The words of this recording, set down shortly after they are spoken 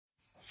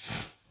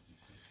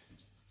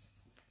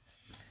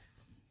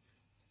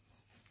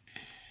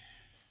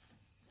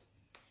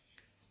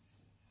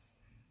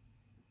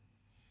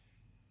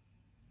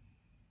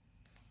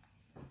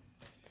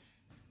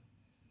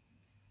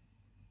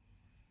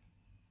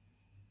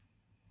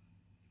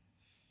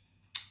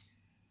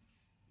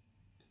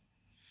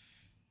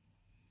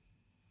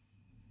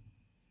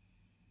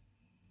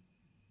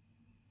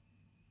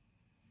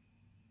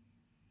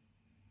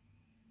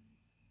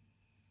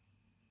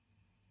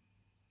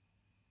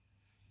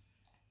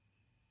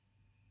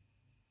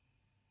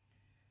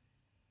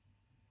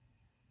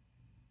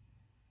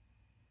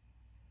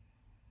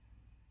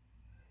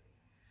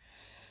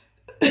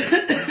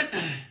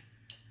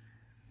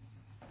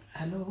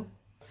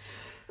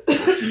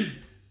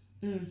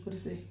What do you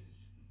say?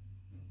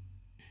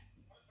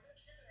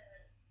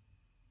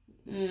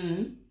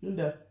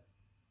 No.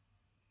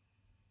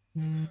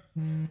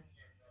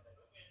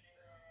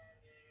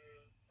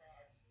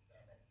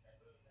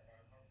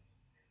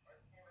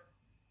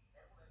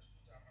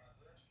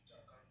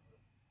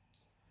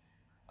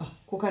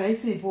 Kukana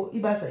isipo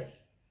ibasa.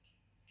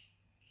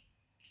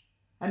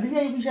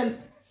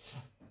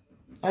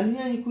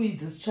 Andinyanyi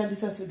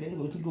kuidzishandisa sega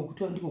ngoti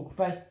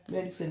ndikokupai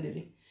ndiri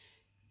kusendere.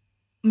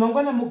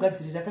 Mangwana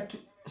mugadzirira katu.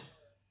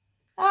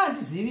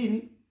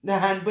 Ndizivini na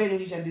handboy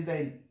ndishandisa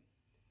ini.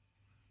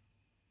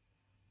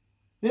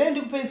 Mira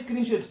ndikupe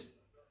screenshot.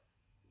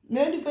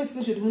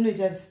 Mune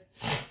chat.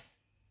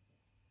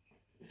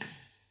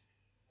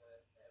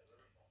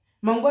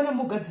 Mangwana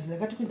mugadzirira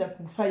kati kuenda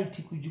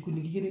kufight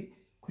kujukunikiri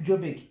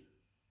kujobek.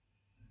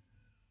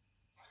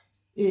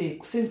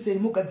 Kusenseni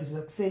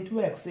mugadzirira kuseni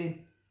tuya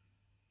kuseni.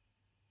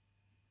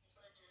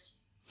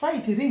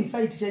 Fight ring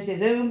fight chacha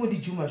leve ngoti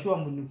juma shwa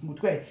munhu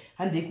ngutwai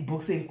hande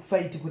kuboxing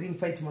kufight ku ring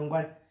fight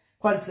mangwana.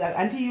 Kwanza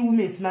anti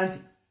women's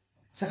month.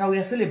 Saka we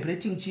are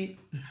celebrating chi.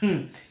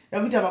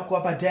 Yakuti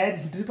abakuwa pa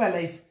diaries ndiri pa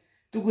life.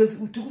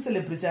 Tuku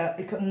celebrate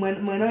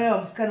mwana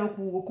wa msikana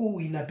ku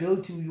wina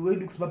belt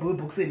wedu kusibaba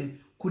boxing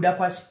kuda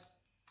kwacho.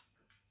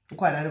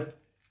 Ukwararo.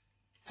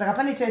 Saka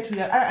pane chaitu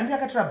ya andi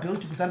akatora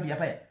belt ku Zambia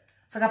paya.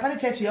 Saka pane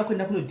chaitu ya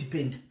kwenda kuno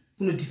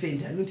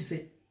defend anoti say.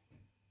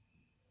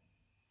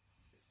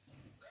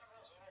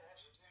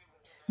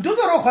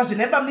 Ndotorohwa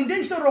zvineba minde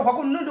nchitorohwa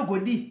ko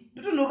ndondogodi.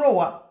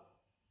 Ndotonorohwa.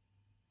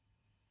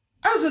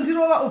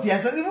 Anotondirova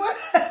obvious.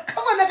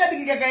 Kama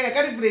nakadikika kaira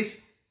kari fresh.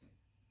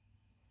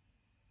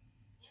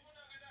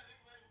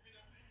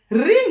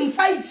 Ring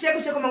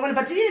fight cheko mangwana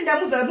but iye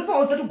ndamudza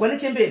ndofauza tugwane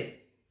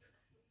chembere.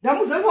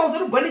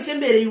 Tugwane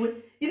chembere iwe.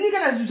 Ini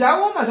kana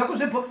zvaoma zvako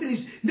zveboxing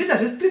izvi ndoita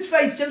zve street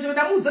fight chembe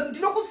ndamudza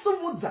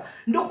ndinokusumudza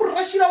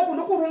ndokurashira uko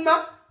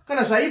ndokuruma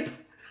kana zvaipa.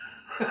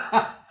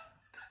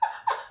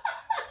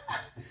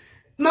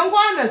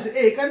 Mangwana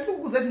zve kana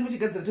tikukuza kuti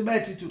muchigadzira tobaya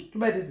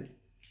tese.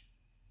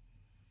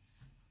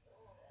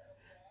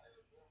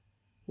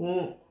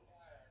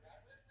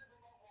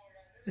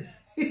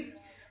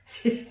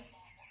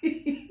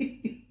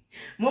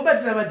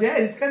 Mobatira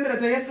madhiaries kamera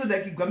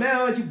tayasoda kigwama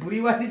yavo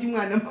vachibhuriwa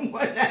nechimwana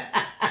mangwana.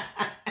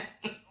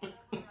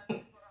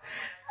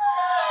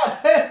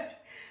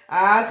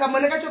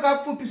 Kamwana kacho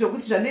kapfupi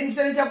zvokuti zvaneni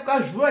chane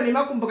chakukazhuva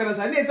nemakumbo kana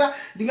zvanetsa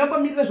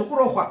ndingambomirira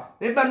zvokurohwa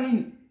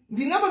nebamini.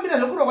 Ndingambomirira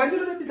zvokurohwa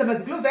ndinodobisa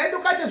mazigloves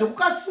aindokata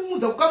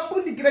zvokukasumudza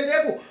kukambundikira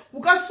chaiko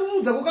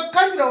kukasumudza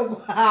kukakandira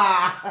uko.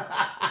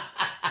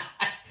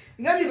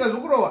 Ndingamirira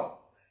zvokurohwa.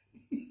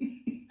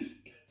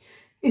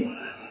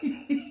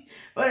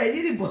 Ora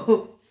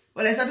ndiripo.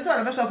 Ora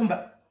isatotaura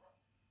masvakumba.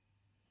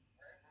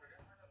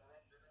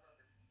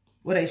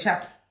 Ora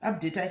sharp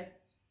update ai.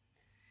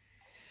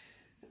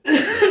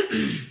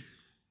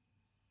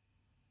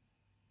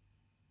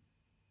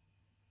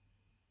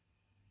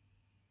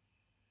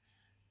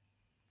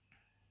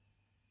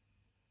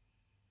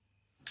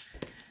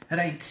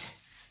 Right.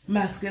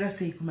 Maskera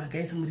say kuma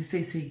guys muri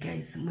say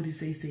guys muri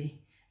say.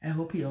 I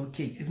hope you're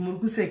okay. Muri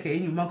kuseka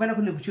yenyu mangwana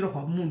kune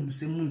kuchirohwa munhu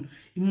semunhu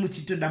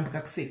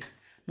imuchitodambuka kuseka.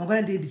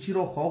 Mangwana ndiye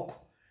ndichirohwa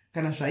uko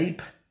kana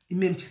zvaipa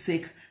ime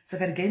mchiseka.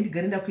 Saka regai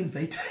ndigare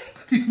ndakuinvite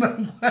kuti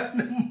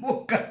mangwana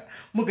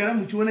mugara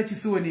muchiona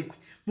chisionekwe.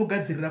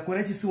 Mugadzirira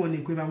kuona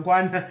chisionekwe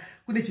mangwana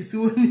kune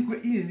chisionekwe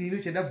ini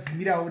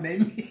inochadabvumirawo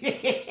naimi.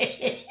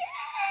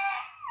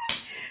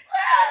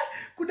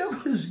 Kuda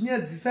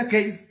kuzvinyadzisa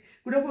guys.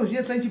 Kuda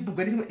kuzvinyadzisa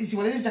nchibhuga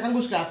nechimwana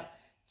chakangosvika apa.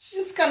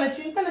 Chisikana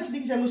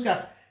chidiki changosvika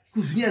apa.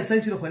 Kuzvinyadzisa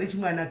nchirohwa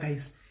nechimwana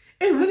guys.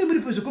 Mune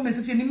muripo zvecomment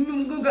section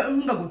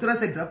mungagotora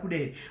side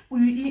rakudai.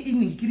 Uyu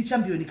iningikiri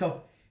champion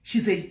kawo.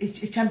 She's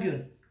a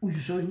champion. Uyu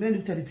zvo mira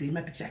ndikutaridze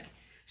mapicture yake.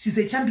 She's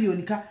a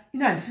champion ka.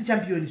 Ina handisi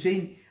champion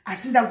zveini.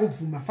 Asi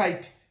ndangovhuma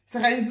fight.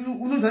 Saka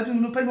unoziva kuti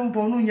unoparipa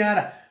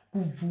paunonyara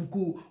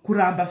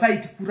kuramba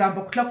fight,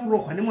 kuramba kutla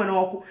kurohwa nemwana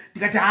wako.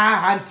 Ndikati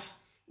hanti.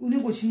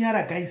 Unenge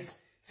uchinyara guys.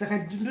 Saka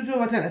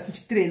ndotovata nhasi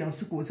ndichitraina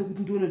usiku hwose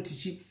kuti ndione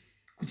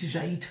kuti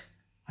zvaita.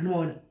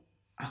 Anomaona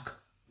aka.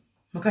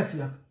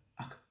 Makaziva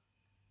aka.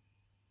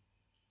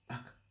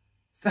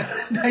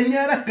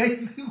 Ndanyara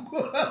guys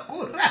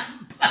kuramba.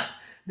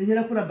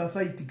 Ndanyara kuramba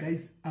fight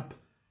guys up.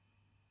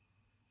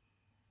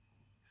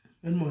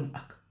 Anomaona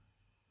aka.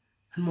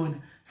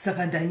 Anomaona.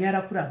 Saka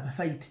ndanyara kuramba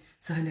fight.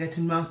 Saka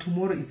ndikati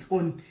tomorrow it's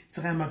on.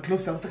 Saka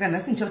magloves ako. Saka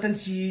nhasi ndichata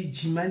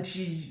ndichijima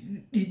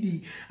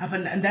ndichididi. Apa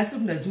ndasi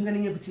kundajimga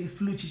nenyaya kuti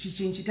flu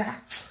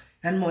chichinchita.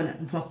 Anomaona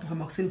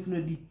makuseni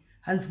kunodi.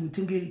 Hanzi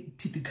mutenge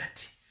teeth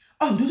gati.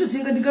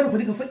 Ndototenga ndingarohwa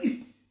ndikafa.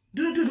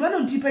 Ndoti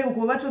vanontipa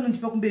iko vati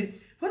vanontipa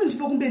kumberi.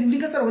 Vanontipa kumberi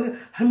ndingasara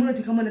hamuna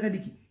tikamwana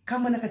kadiki.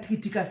 Kamwana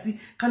katikitikasi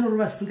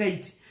kanorova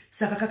singaiti.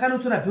 Saka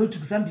kakanotora belt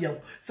kuZambia.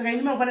 Saka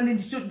ini mangwana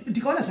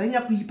ndikaona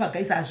zvainya kuipa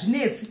guys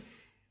hazvinetsi.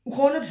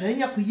 Ukaona kuti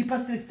zvainya kuipa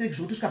strike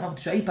zvotosvika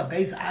pakuti zvaipa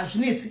guys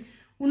hazvinetsi.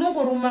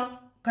 Unongoruma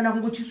kana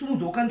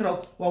kungochisumudza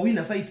ukandira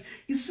wawina fight.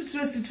 Isu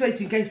tiri street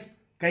fighting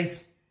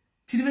guys.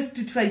 Tiri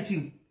street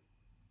fighting.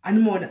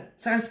 animona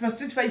saka pa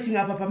street fighting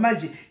apa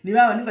pamanje ni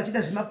baba vanenge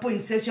vachita zvema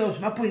points chaiwo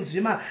zvema points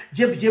zvema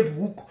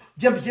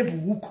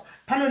jeb hook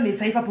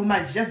panonetsa ipapo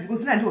manje just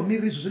because ina ndiwo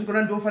miriri izvozvo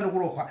ndikona ndofana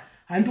kurohwa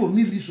handiwo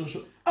miriri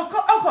izvozvo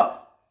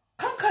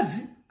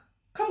kamukadzi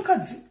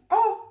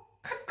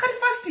kari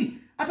fasti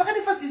apa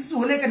kari fasti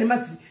isizooneka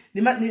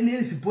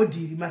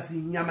nezibhodhiri masi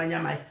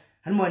nyama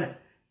animona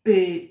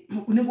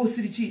unenge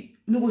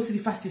usiri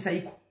fasti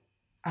saiko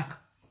aka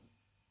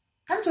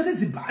kanitore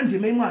zibhande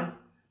maimwana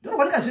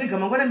ndorwanika zvirega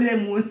mangwana mirai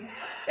muoni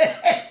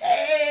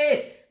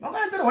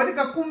mangwana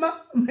ndorwanika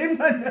kuma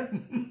maimwana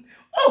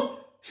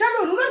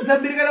Shalom,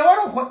 unadzambira kana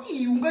warohwa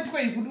ungati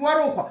kwai kuti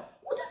warohwa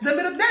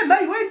utadzambira kuti dai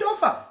mai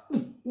waindofa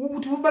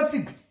kuti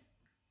ubatsigwe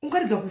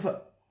ungaridza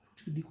kufa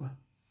kudikwa.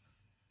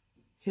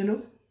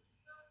 Hello,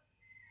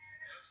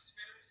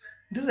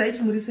 ndiri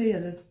right muri sei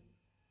yazati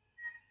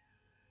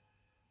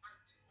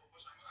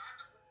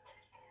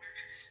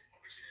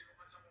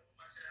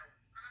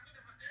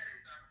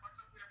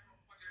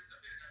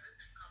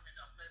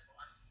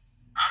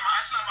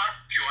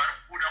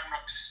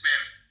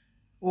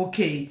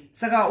okay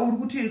saka uri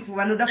kuti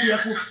vanoda kuya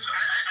ku I don't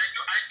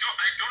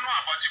know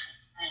about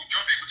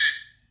job kuti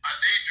are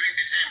they doing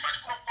the same but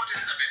Port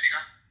Elizabeth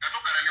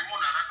katogara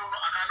nemunhu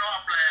akano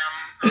apply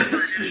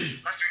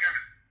last weekend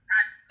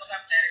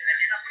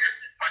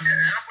but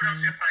akabuda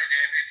muse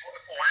Friday it's for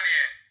 1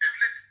 year at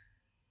least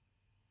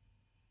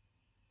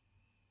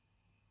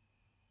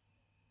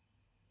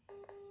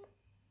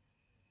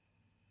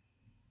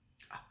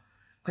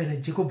kwaina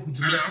Jacob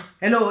kujimira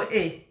hello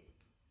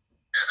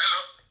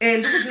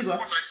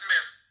ndikuzvizwa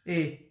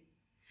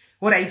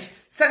alright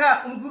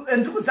saka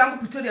ndikuzangu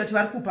Pretoria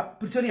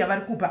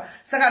vari kupa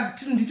saka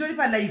nditori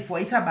pa live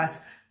waita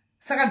basa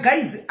saka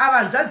guys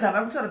avanzvadza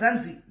vari kutaura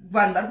tanzi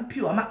vanhu vari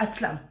kupiwa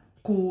maaslam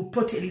ku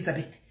Port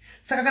Elizabeth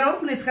saka kana uri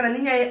kunetsekana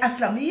nenyaya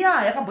yeaslam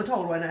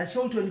yakabhotaurwa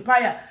naShelton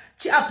paya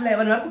chiapply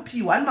vanhu vari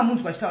kupiwa hani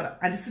mamunzwa achitaura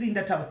handisiri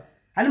ndataura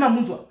hani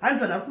mamunzwa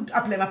hanzi vanhu vari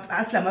kuapply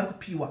maaslam vari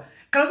kupiwa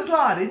kana usati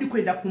wava ready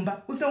kuenda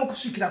kumba usina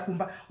kusvikira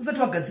kumba usati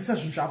wagadzirisa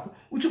zvinhu zvako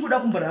uchikuda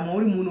kumborama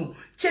uri muno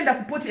chienda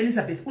ku Port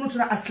Elizabeth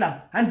unotora aslam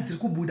hanzi dziri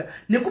kubuda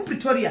neku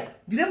Pretoria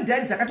ndine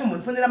mudhari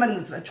dzakatombofonera mari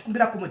mwedzi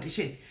achikumbira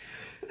accommodation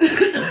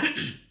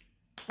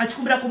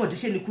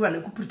kuva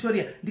neku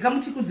Pretoria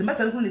ndikamuti kunzimba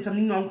dzari kunetsa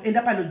munini wangu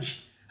enda palodge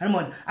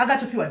hanimona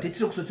akatopiwa date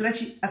rekuzotora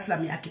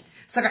aslam yake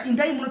saka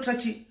indai munotora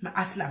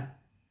maaslam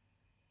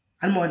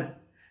hanimona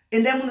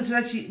endai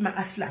munotora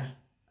maaslam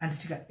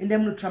anditika endai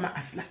munotora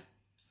maaslam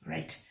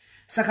right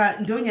saka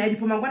ndo nyaya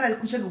iripo mangwana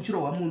kuchenge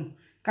kuchirohwa munhu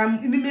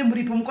imi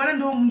muripo mukana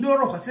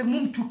ndorohwa se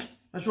mumutuke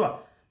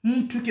mashwa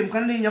mumutuke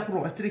mukana ndenya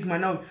kurohwa strike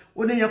mwana uyu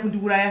onenya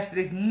kundiuraya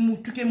strike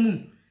mumutuke munhu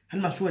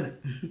hani mashona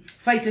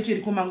fight yacho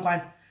iriko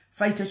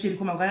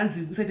mangwana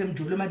nzi usaite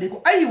mujolo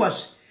madeko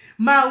aiwazve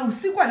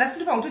mausiku anasi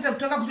ndofana kutoita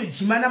kutanga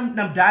kutojima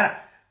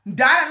namudhara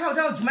kana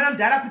kutanga kujima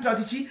namudhara kuita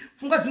kuti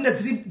pfungwa dzinenge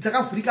dziri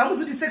dzakavhurika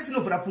amuzuti sex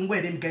inovhura pfungwa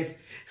here guys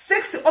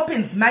sex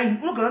opens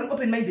mind unogara uri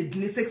open minded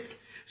ne sex.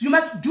 You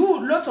must do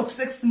lots of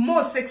sex,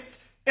 more sex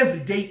every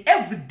day.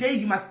 Every day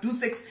you must do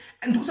sex.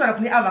 And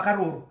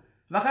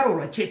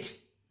vakarorwa chete.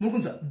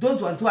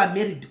 Those ones who are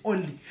married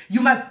only.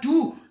 You must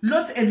do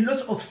lots and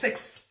lots of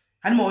sex.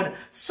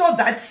 So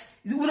that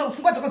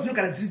funga dzako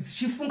dzinogara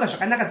dzichifunga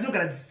zvakanaka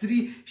dzinogara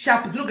dziri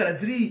sharp dzinogara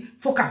dziri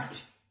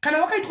focused. Kana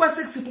wakaitwa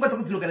sex funga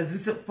dzako dzinogara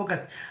dziri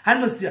focused.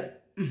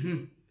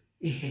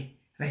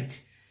 Right.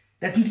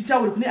 That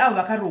nditaure kune avo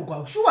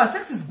vakarogwa. Sure,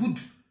 sex is good.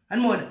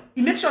 Hanimona,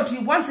 you make sure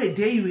once a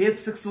day you have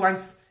sex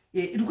once.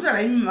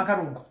 Irikutara imimi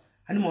makarogwa.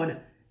 Hanimona,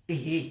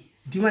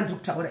 ndima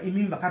ndikutaura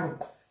imimi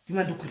makarogwa.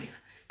 Ndima ndikureva.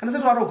 Kana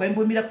sati warogwa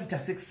imbomira kuita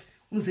sex,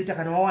 unozoita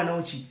kana wawana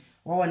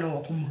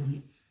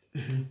wakumurume.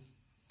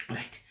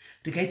 Right.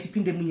 Rikaiti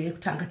pinde munyaya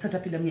yekutanga tsata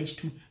pinda munyaya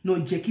yechitu. No,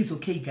 Jack is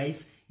okay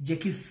guys.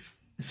 Jack is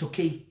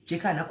okay.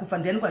 Jack anakufa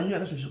ndiani kwa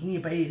nyunya zvinhu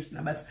zvekunyepa yeye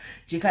nabasa.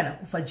 Jack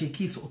anakufa,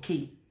 Jack is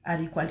okay.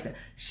 Ariko andika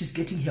she's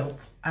getting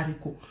help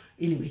ariko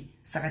anyway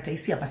saka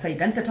taisiya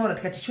pasaida ndataura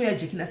tikati show ya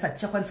Jack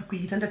nasati chakwanisi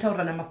kuita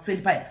ndataura na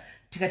Maxen paya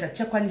tikati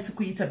chakwanisi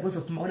kuita because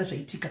of maona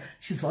zvaitika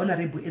she's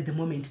vulnerable at the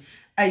moment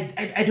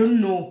I don't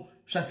know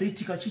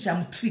zvazoitika chicha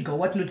mutrigger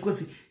what not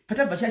because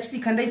patabva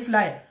chachitika ndai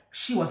flyer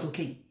she was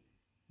okay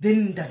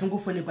then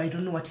ndazongofonekwa I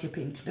don't know what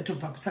happened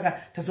ndatobva saka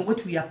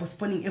tazongoti we are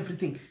postponing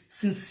everything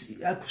since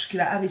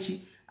kusvikira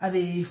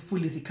ave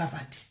fully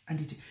recovered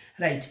anditi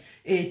right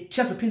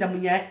chazopinda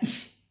munyaya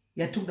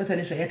yatikudatsa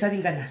nezva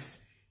yatavinga nhasi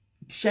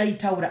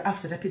tichaitaura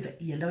after tapedza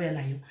iya ndauya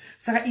nayo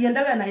saka iya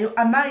ndauya nayo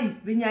amai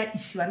venyaya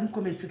iyi vari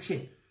mucomment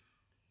section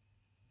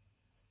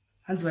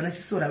hanzi vana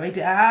chisora vaiti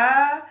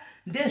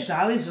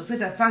ndezvavo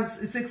zvokusaita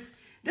sex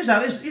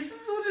ndezvavo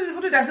isusu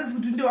kutoita sex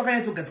kuti ndio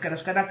wakanyatsogadzikana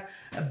zvakanaka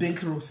bank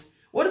rolls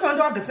wotofana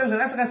ndowagadzikana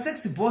zvakanaka saka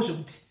sex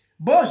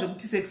bo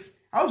zvekuti sex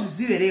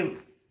hauzvizive rewe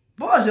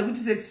bo zvekuti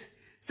sex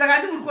saka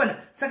andi muri kuona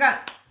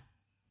saka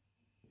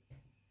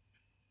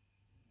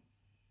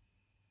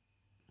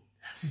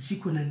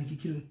zichikona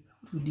nikikiro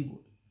kudiko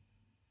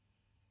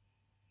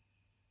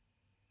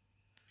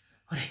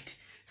alright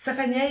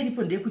Saka nyaya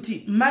iripo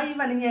ndeyekuti mai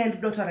vane nyaya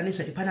ndoda kutaura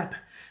nezvayo panapa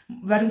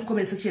vari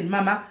mucomment section.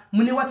 Mama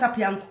mune WhatsApp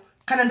yangu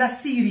kana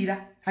ndasiyirira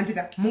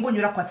handika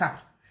mungonyora kuWhatsApp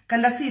kana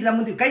ndasiyirira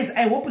mundi guys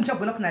I hope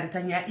ndichagona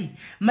kunareta nyaya iyi.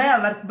 Mai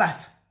ava vari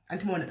kubasa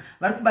andimona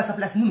vari kubasa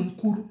plus munhu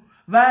mukuru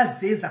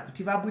vazeza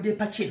kuti vabude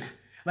pachena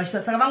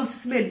vachita. Saka vangu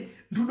SIS MELLY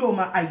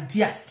ndudoma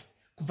ideas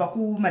kubva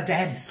kuma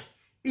diaries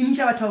ini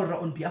chavataurira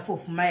on behalf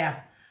of mai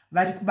ava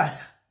vari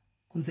kubasa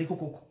kunze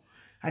ikokoko.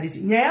 Handiti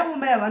nyaya yavo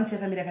mai ava vanoti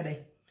yakamira kadai.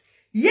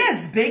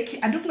 Yes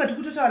back andofunga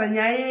tikutotaura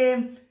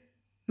nyaya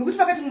nokuti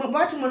vakati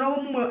mwana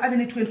wavo mumwe ave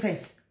ne 25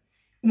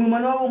 umwe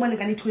mwana wavo umwe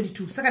anenge ane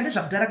 22. Saka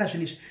ndezvakudhara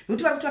kazvinizvi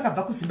nokuti vari kuti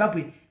vakabva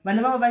kuZimbabwe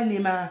vana vavo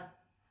vaine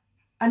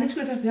ane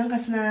 25 yanga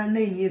asina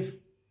 9 years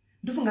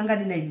ndofunga anga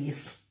ane 9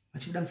 years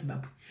vachibuda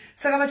muZimbabwe.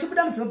 Saka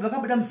vachibuda muZimbabwe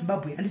vakabuda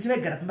muZimbabwe handiti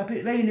vaigara pamba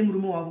vaive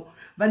nemurume wavo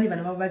vane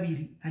vana vavo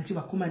vaviri handiti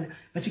vakomana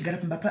vachigara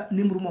pamba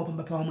nemurume wavo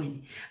pamba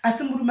pavamweni.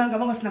 Asi murume anga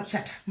vanga asina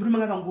kuchata, murume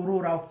anga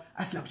akangororawo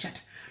asina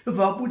kuchata.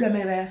 Ndobva vabuda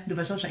mai vaya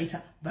ndobva zvavo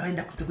zvaita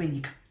vaenda kunze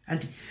kwenyika.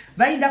 Handi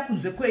vaenda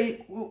kunze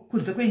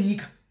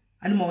kwenyika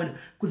animaona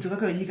kunze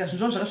kwenyika zvinhu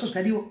zvavo zvakasva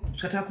zvikadiwo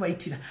zvikatanga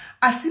kuvaitira.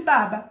 Asi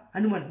baba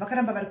animaona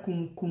vakaramba vari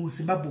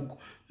kuZimbabwe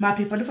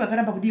mapepa ndofa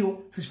vakaramba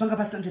kudiwo sezvipanga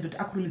pasina muchato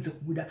kuti akurumidze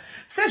kubuda.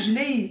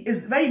 Sezvinei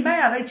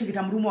mai ava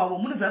vaichengeta murume wavo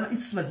munoziva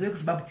isusu madzimai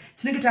kuZimbabwe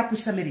tinenge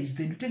takushisa marriage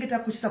dzedu tinenge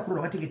takushisa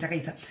kuroora kwatinenge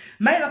takaita.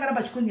 Mai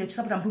vakaramba vachikonyaa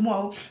vachisapota murume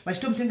wavo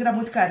vachitomutengera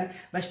motikari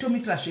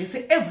vachitomuitira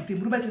zvese everything.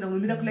 Murume aitoenda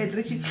kunomira kuline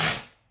rechi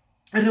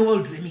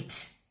reworld remit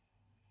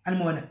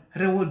animaona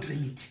reworld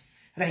remit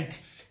right.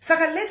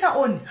 Saka later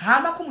on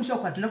hama kumusha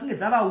kwadzina kunge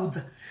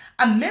dzavaudza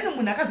amene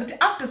munhu akazoti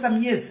after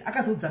some years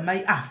akazoudza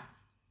mai ava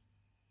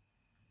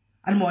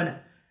animaona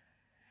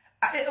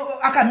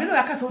akameno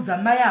akazoudza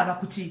mai ava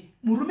kuti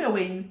murume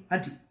wenyu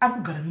hati ari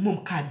kugara nemumwe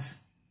mukadzi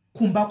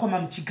kumba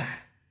kwamamuchigara.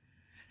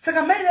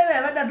 Saka mai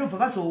vaya vada ndobva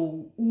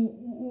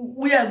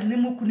vazouya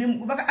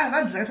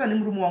vanzi vakataura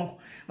nemurume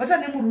wangu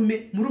vataura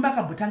nemurume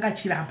akambotanga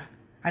achiramba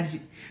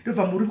handiti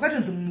ndobva murume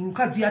kwatonzi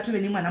mukadzi uyo atove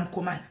nemwana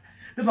mukomana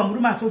ndobva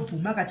murume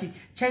azobvuma akati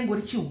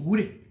chaingori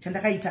chihure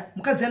chandakaita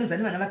mukadzi anodza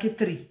nevana vake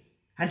 3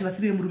 handi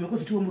vasiri vemurume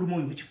kozoti wemurume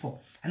uyu wechi4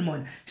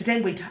 animaona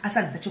chataingoita asi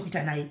handina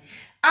chekuita naye.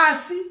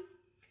 Asi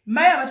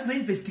mai ava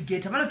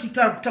vachizoinvestigata vanoti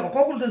kutaurwa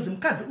kwavo kunotonzi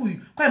mukadzi uyu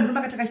kwai murume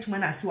akatanga achiti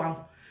mwana asi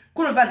wangu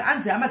kunobva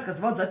hanzi hama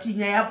dzikazavaudza kuti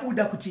nyaya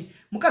yabuda kuti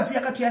mukadzi uyu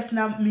akatouya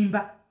asina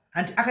mimba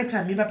handi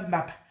akaitira mimba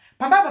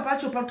pambapa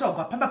pacho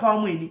parikutaurwa pamba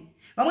pavamweni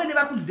vamweni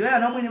vari kunzi ndevana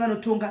vamweni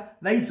vanotonga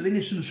vaizove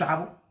nezvinhu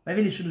zvavo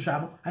vaive nezvinhu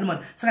zvavo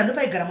animaona. Saka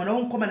ndopaigara mwana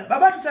womukomana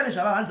baba atotare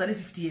zvavo hanzi ane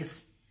 50 years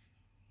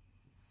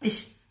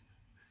ishi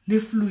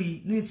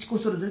neflui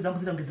nechikosoro nzari dzangu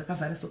dzirange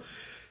dzakavhara so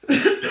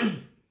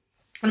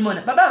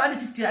animaona baba vane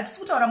 50 hatisi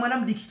kutaura mwana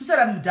mudiki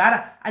totaura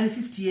mudhara ane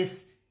 50 years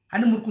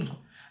hani muri kunzwa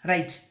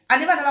right.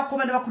 Ane vana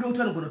vakomana vakuru kuti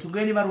vanogona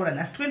kutongoya nevaroora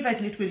nhasi 25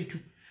 ne22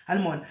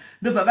 animaona.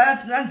 Ndobva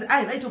vanzi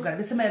ai vaitogara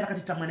vese mai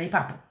vakatoita mwana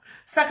ipapo.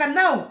 Saka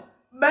now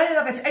mai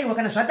vakati aiwa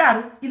kana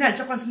zvadaro ina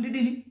handichakwanisi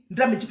ndidini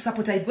ndirambe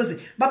ndichikusapota because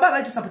baba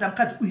vaitosapota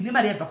mukadzi uyu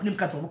nemari yabva kune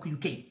mukadzi wavo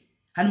kuUK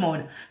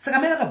hanimaona. Saka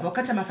mai vakabva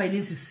vakata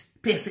mafinances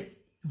pese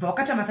bva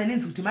vakata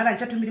mafinances kuti mari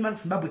handichatumiri mari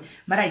kuZimbabwe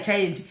mari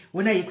haichaendi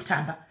wona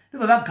yekutamba.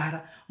 Ndobva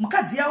vagara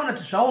mukadzi yaona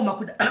kuti zvaoma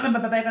kuda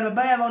baba yakati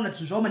baba yavaona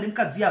kuti zvaoma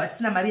nemukadzi yavo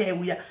vasina mari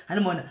yaiuya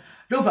hanimaona.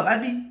 Ndobva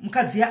vadi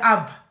mukadzi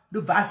yaabva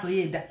ndobva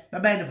azoenda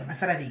baba yanobva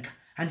vasara vega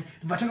handi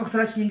ndobva vatanga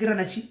kusara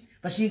vachinyengerana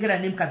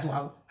vachinyengerana nemukadzi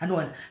wavo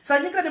hanimaona. Saka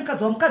nyengerana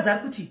nemukadzi wavo mukadzi ari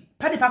kuti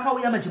pane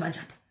pakauya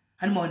majemanjapa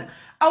hanimaona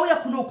auya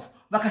kunoku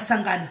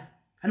vakasangana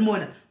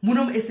hanimaona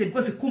muno muSA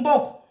because kumba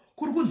uko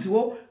kuri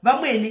kunziwo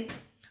vamwene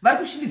vari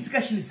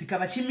kushinizika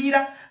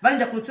vachimira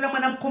vanoenda kunotora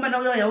mwana mukomana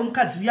uya yavo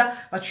mukadzi uya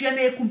vachiuya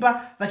naye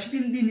kumba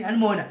vachidini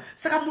hanimaona.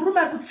 Saka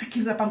murume ari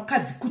kutsikirira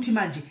pamukadzi kuti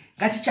manje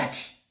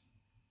ngatichati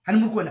hani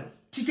muri kuona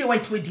tiite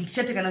white wedding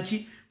tichate kana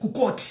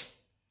kukoti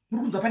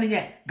muri kunzwa pane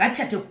nyaya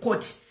ngatichate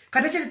kukoti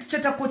kana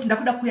tichata kukoti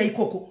ndakuda kuya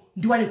ikoko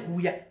ndiwane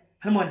kuuya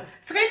hanimaona.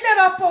 Saka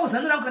indavapoza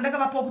anorangu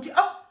randakavapowa kuti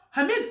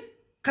hamini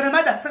kana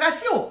madam. Saka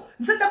siwo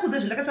ndisenda kuze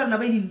zvandakataura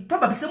navo inini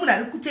probably semunhu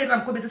ari kuteerera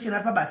mucomment section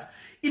ari pabasa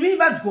imini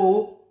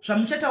vanzwawo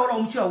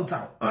zvamuchataurawo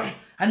muchivaudzawo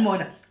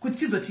hanimaona kuti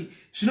tizoti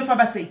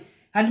zvinofamba sei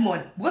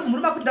hanimaona because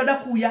murume akuti ndauda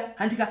kuuya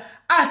handika.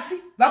 Asi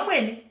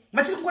vamwene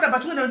vachiri kungoramba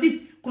vachingenda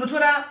kudii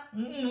kunotora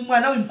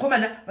mwana uyu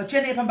mukomana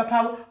vachiuya naye pamba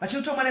pavo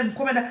vachinotora mwana uyu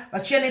mukomana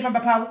vachiuya naye pamba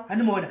pavo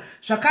hanimaona.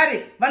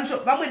 Zvakare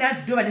vamwene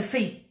hanzi ndivo vane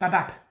sei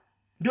pambapa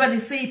ndivo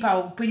vane sei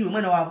paupenyu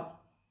hwemwana wavo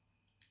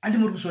handi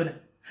muri kuzviona.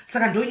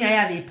 Saka ndo nyaya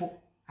yavepo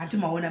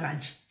handimaona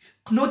manje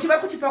nokuti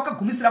vari kuti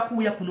pavakagumisira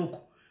kuuya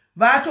kunoko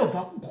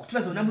vatobva kuti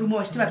vazoona murume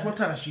wavo chiti vari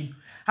kutaura zvinhu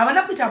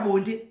havana kuita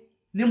bonde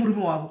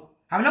nemurume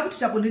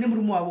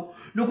wavo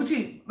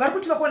nokuti vari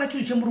kuti vakaona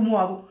chinhu chemurume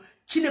wavo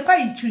chine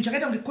kwai chinhu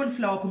chakaita kunge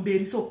cornflower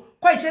kumberi so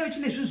kwai chaive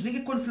chine zvinhu zvinenge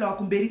cornflower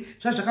kumberi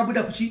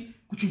zvazvakabuda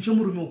kuchinhu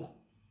chemurume uko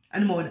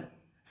hanimaona.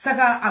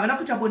 Saka havana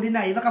kuita bonde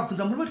naye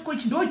vakabvunza murume kuti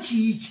koichi ndo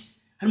chiichi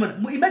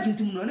hanimaona. Imagine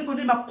kuti munhu anenge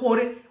une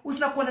makore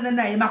usina kuonana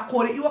naye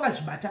makore iwe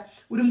wakazvibata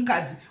uri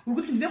mukadzi uri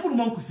kuti ndine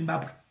murume wangu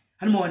kuZimbabwe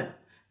hanimaona.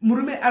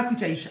 Murume ari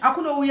kuita izvi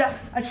akunouya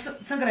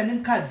achisangana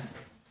nemukadzi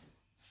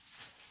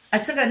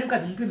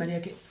mupemhani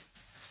yake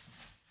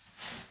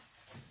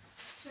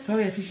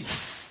sauya fishi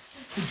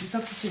kudhisa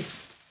kucheka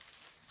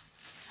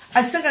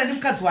asisangana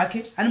nemukadzi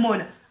wake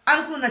anomaona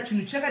ari kunona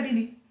chinhu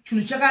chakadini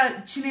chinhu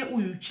chine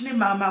uyu chine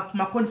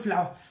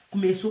maconflower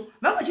kumeso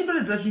vanga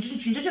vachindoredzera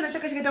chinhu chachona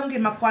chakaita kunge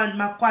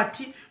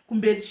makwati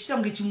kumberi chichiita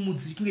kunge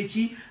chimudzi kunge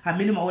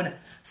chihamene maona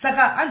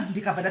saka hanzi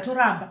ndikabva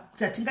ndatoramba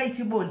kuti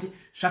hatingaiti bonde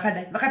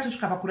zvakadai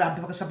vakatosvika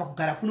pakuramba vakasvika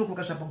pakugara kuno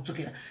vakasvika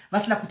pakudzokera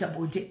vasina kuita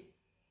bonde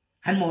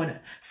hanimaona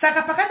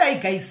saka pakadai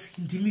guys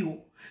ndimiwo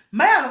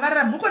mai ava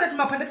vararama mukuona kuti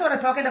mapandataura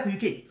kuti pavakaenda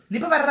kuuk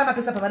nepavararama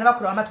pesa pavana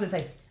vakura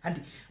vama25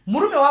 handi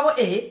murume wavo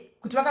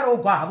kuti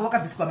vakaroogwa havo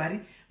vakabviswa mari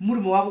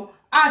murume wavo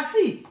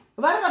asi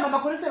vararama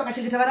makore sei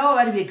vakachengeta vana vavo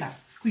vari vega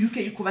kuuk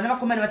iko vana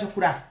vakomani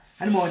vatokura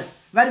hanimaona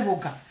vari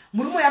voga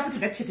murume yakuti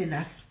ngatichete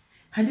nhasi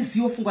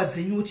handizivo pfungwa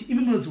dzenyu kuti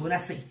imi munodziona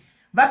sei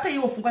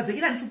vapeiwo pfungwa dzenyu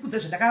ina handisi kukudza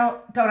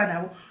zvandakataura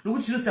navo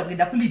nokuti zvinozita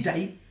kuenda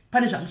kulidhai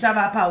pane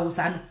zvamuchavapawo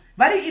zano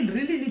vari in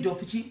really need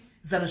of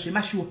zano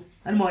zvemashuwa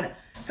hanimaona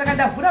saka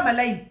ndavhura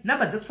malaini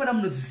namba dzekufona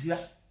munodziziva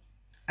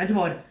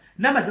handimaona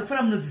namba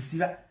dzekufona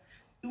munodziziva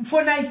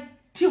fonai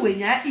tiwe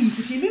nyaya iyi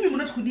kuti imimi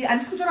munoti kudii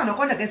handisi kutora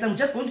nhakaona guys I'm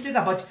just going to take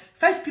about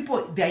 5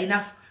 people they are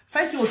enough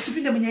 5 people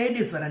tipinde munyaya yedu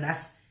yezuva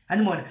ranhasi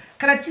hanimaona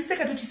kana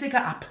tichiseka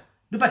tochiseka apa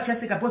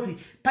ndopatichaseka because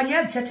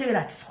panyaya dzichatevera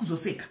hatisi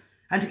kuzoseka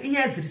handi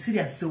inyaya dziri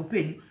serious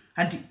dzeupenyu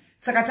handi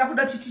saka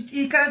takuda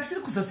kuti kana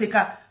tiri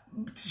kuzoseka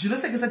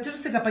zvinosekesa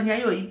tiroseka panyaya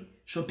iyoyi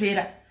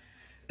zvopera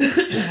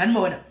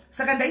hanimaona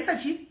saka ndaisa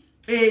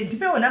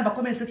ndipewo number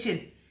comment section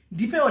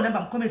ndipewo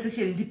number comment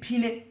section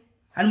ndipine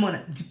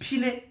hanimaona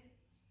ndipine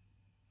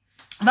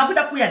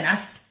vakuda kuuya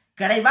nhasi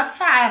garai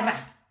vafara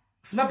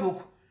zimbabwe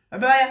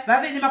vabaya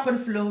vave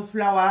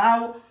nemaconflower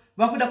avo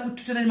vakuda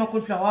kututana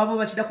nemaconflower avo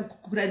vachida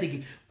kukura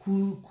ndege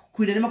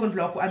kuenda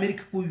nemaconflower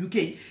kuamerica kuuk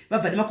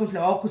vabva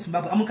nemaconflower avo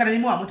kuzimbabwe amukana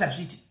nemo hamoti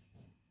hazviti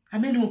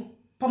ameno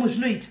pamwe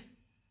zvinoita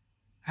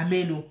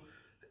ameno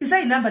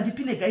isai namba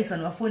ndipine guys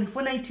vanhu vafoni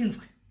fonai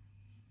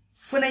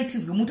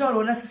tinzwe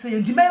mutauraona siseyo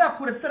ndimai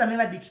vakura titora mai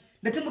vadiki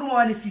ndati murume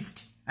wane 50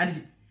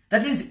 handiti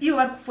that means ivo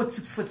vari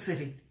ku46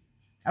 47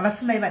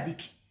 havasi mai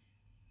vadiki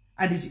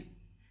handiti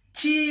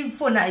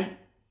chifonai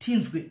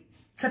tinzwe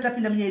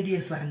tisatapinda munyaya yedu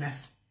yezuva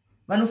ranhasi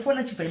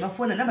vanofona chibvai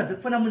mafona namba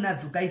dzekufona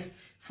munadzo guys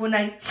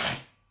fonai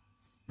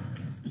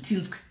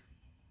tinzwe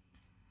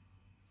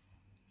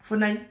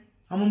fonai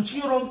vamwe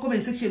muchinyorawo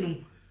mucomment section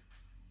umu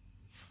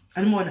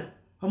hanimaona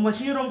vamwe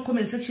vachinyorawo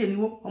mucomment section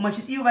iwo vamwe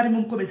ivo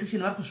varimo mucomment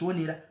section vari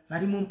kuzvionera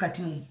varimo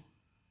mukati mumu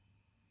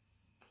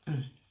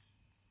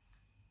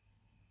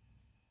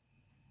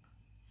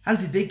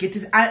hanzi they get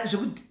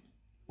zvekuti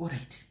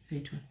alright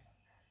right one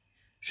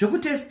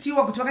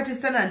zvekutestiwa kuti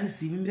vakatestana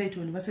handizivi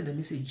miraitoni vasenda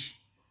message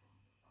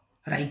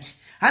right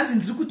hanzi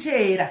ndiri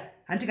kuteera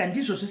handika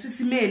ndizvo SIS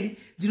MELLY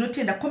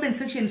ndinotenda comment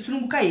section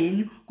sununguka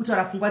henyu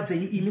kutaura pfungwa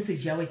dzenyu iyi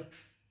message yawe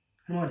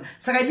unoona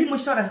saka imi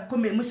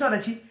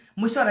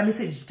muchitaura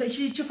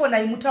message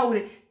chifonai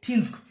mutaure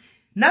tinzwe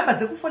namba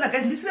dzekufona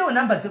guys ndisirewo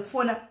namba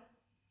dzekufona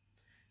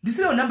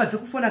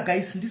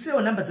guys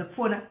ndisirewo namba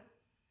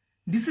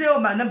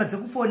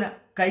dzekufona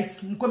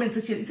guys mu comment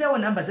section isirewo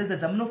namba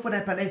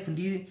dzamunofona pa live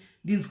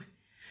ndinzwe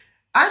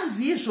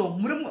hanzi izvo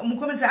muri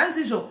mukomenti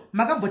hanzi izvo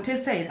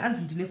makambotesta here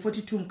hanzi ndine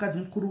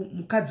 42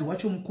 mukadzi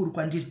wacho mukuru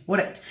kwandiri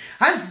alright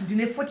hanzi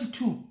ndine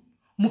 42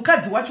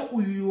 mukadzi wacho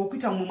uyu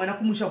wokuita mumwe mwana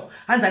kumusha uko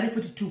hanzi ane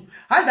 42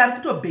 hanzi ari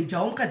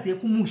kutobhejawo mukadzi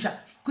yekumusha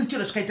kuti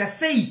chero zvikaita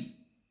sei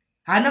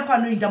hana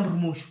kwanoinda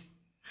murume uyu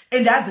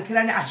ende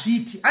adzokerane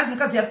azviiti hanzi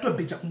mukadzi ari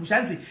kutobheja kumusha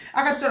hanzi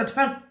akatotaura kuti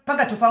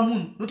pangatofa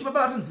munhu nokuti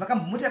baba vatonzi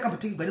mota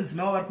yakambotekegwa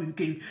nemudzimai wavo vari ku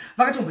UK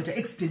vakatomboita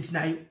accident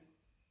nayo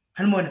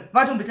hanimona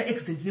vakatomboita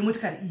accident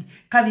nemotikari iyi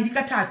kaviri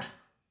katatu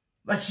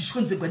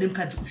vachishonzegwa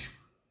nemukadzi uyu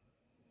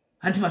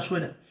handi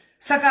machona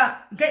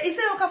saka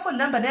isaiwo kafoni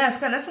number naye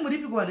asikana asi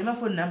muripi kuva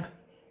nemafoni number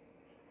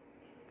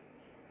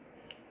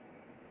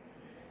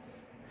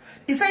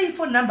isai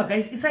phone number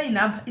guys isai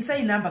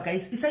number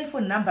guys isai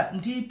phone number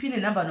ndipine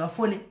number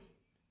nwafone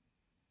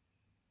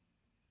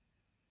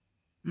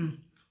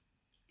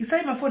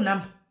isai my phone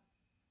number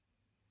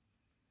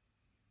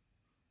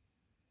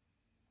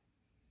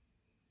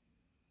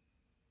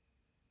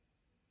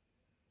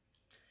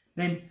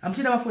then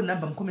hamchina my phone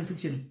number comment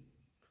section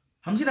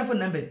hamchina phone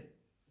number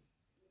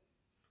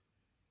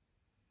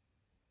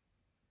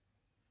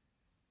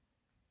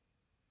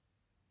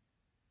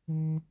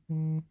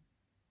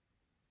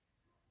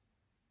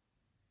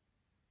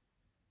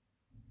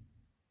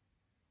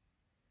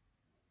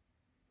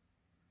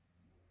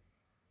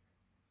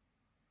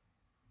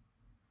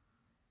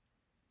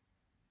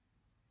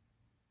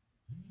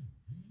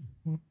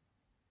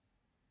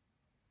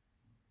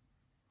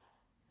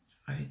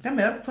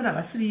number yakufona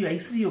vasiriyo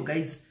haisiriyo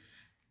guys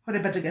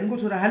orebatoga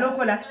ngotora hello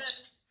kola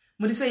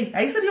muri sei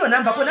haisiriyo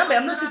number ko number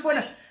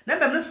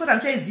yamunosifona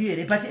muchaiziyo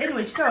here but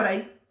anyway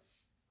chitaurai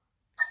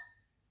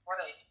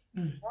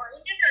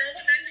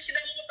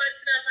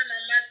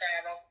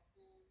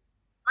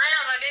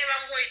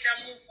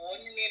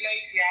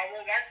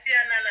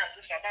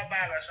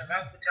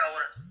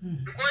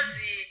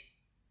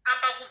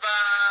apa kubva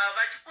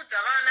vachikudza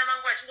vana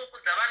vangu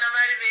vachingokudza vana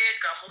vari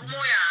vega murume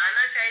uyo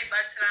haana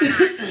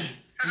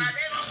chaibatsirana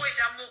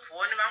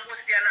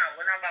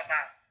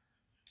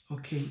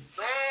Okay.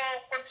 No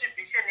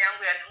contribution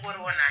yangu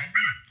yandingoriona.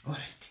 All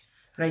right.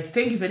 Right.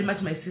 Thank you very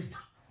much, my sister.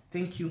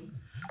 Thank you.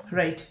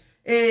 Right.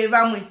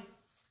 Vamwe.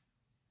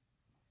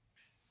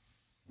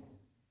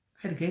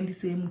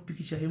 Ndikaendise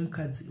mupikicha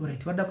yemukadzi. All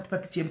right. Wada kutipa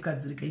pikicha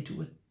yemukadzi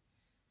rikaitiwe.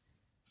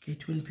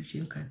 Kaitiwe pikicha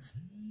yemukadzi.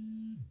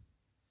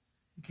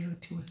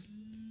 Kaitiwe.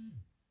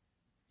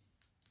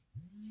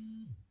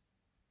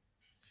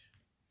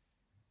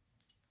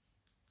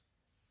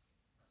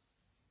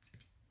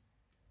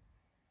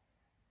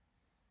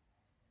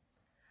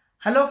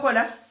 Hello,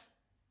 Kola. Hello,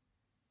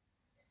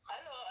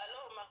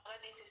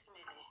 Magadi SIS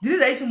MELLY. Did you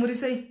write to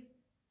say?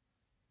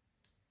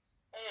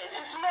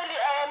 SIS MELLY,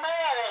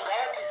 amaya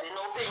ngawati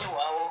zino upenyu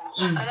wawo.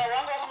 Kana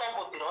wanga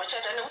usinombobvira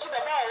wachata nekuti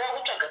baba wawo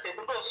kutsvaga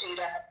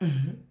pekundofira.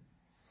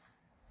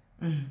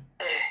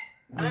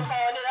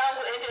 Maone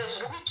angu ende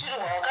zviri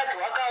kuitirwa wakadzi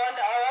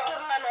wakawanda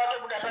watori nani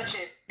watobuda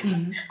pachena.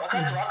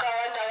 Wakadzi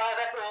wakawanda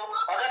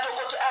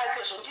wakatongoti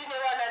sezvo ndine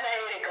vana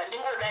naye rega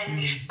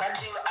ndingodai but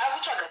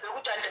akutsvaga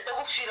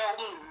pekufira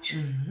umunhu.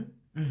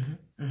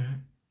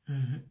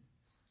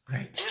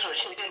 Right.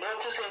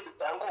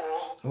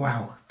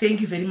 Wow.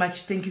 Thank you very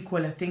much. Thank you,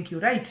 Kola. Thank you.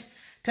 Right.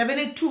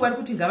 Tavene two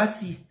varikuti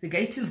ngavasi.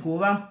 Regaitinzgo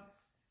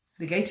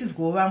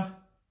vam.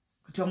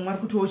 Kuti vamwe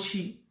varikuti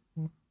ochi.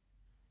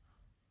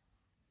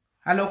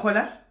 Hello,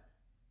 Kola.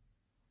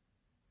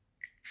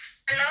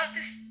 Hello.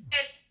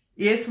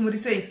 Yes,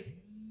 Murisei.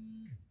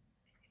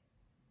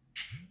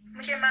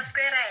 Muchema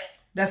square.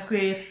 Da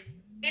square.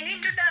 Ini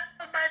ndoda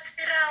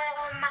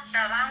kubatsirawo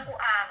magda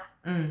vangu ava.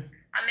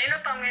 Ameno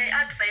pamwe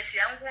advice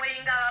yangu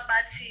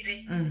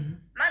ingavabatsire.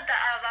 Madha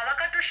ava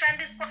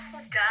vakatoshandiswa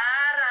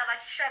kudhara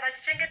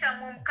vachichengeta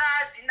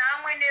mukadzi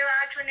naamwene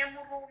vacho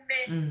nemurume.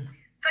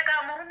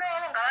 Saka murume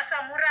wavo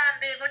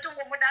ngavasamurambe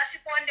votongomuda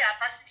asiponde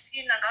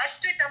hapasisina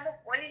ngavachitoita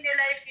muvhoni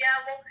nelife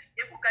yavo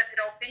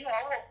yekugadzira upenyu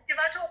hwavo kuti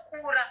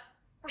vatokura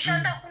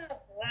kushanda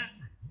kunoguma.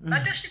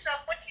 Vatosvika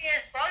 40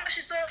 years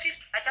vanosvitsa 50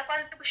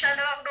 vachakwanisi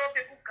kushanda vakudawo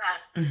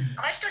pekugara.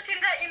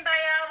 Vachitotenga imba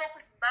yavo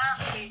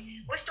kuZimbabwe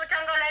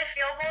vochitotanga life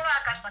yavo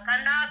vovaka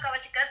zvakanaka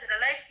vachigadzira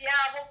life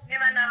yavo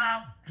nevana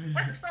vavo.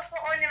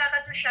 Vosisofoni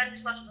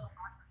vakatoshandiswa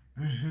zvinorwadza.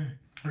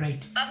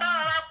 Right.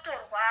 Baba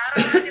vakutorwara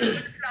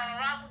vanekonflower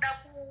vakuda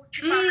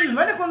kuchipa.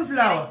 Vane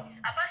konflower.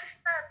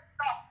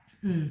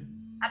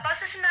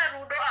 Hapasisina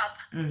rudo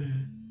apa.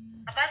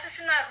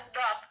 Hapasisina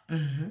rudo apa.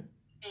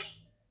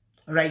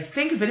 Right.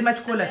 Thank you very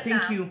much, Kola.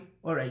 Thank you.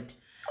 All right.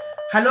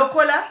 Hello,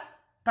 Kola.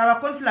 Power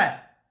Confly.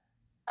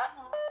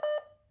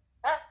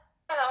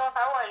 Hello,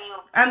 how are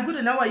you? I'm good.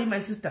 And how are you, my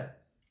sister?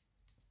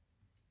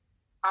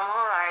 I'm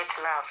all right,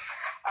 love.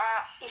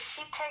 Is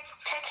she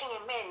taking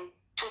a man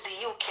to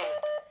the UK?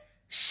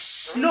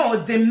 No,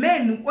 the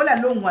man all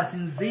along was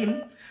in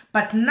Zim,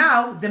 but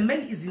now the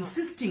man is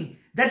insisting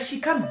that she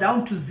comes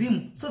down to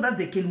Zim so that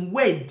they can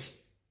wed.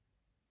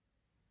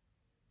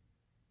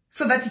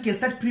 So that he can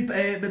start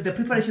the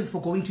preparations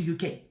for going to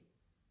UK.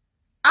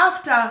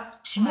 After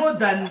more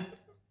than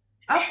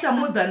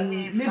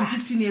maybe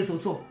 15 years or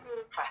so.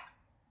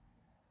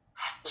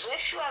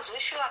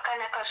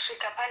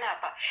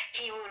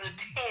 He will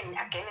return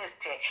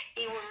against her.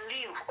 He will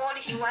leave. All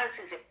he wants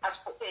is a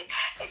passport,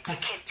 a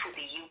ticket to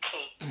the UK.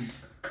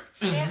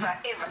 Never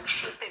ever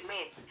ship a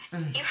man.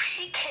 If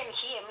she can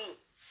hear me,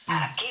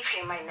 I'll give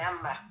her my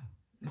number.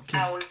 Okay.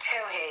 I will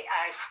tell her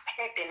I've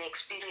had an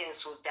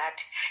experience with that.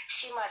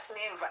 She must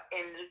never,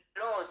 and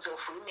loads of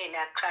women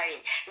are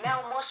crying.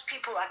 Now most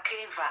people are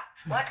clever.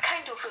 What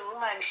kind of a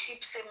woman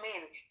ships a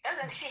man?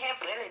 Doesn't she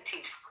have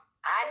relatives?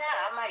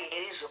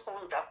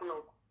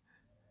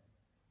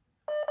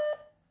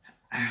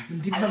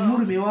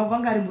 Murume wavo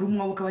vangari murume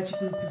wavo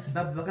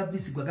kavachizimbabwe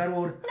vakabisigwa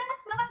karoora.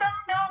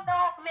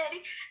 No,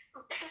 Mary.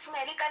 SIS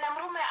MELLY kana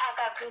murume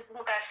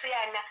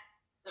mukasiyana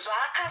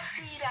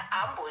zvakasira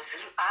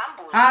hambozi.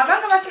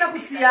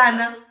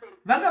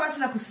 Vanga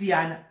vasina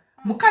kusiyana.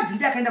 Mukadzi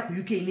ndiye akaenda ku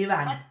UK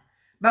nevana.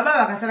 Baba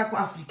vakasara ku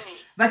Africa.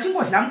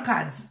 Vachingodla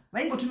mukadzi.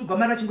 Vaingotumirwa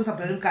mari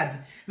vachingosapota nemukadzi.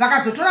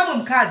 Vakazotora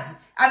mukadzi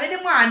avene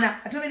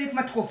mwana atove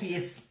nekuma 12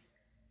 years.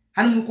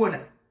 Hani mukona.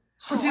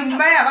 Kuti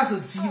mai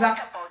avazoziva.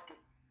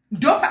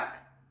 Ndopa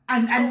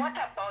and what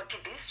about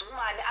this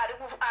woman?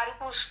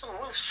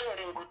 Who's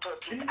sharing good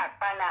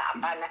apana?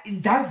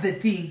 That's the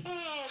thing.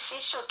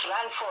 She should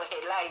run for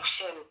her life,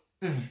 shame.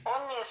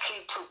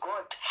 Honestly, to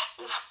God,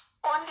 if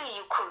only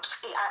you could.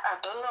 I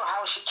don't know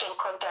how she can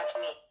contact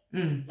me.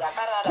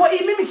 Ko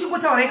imimi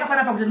chingotaura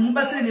ikapana kuti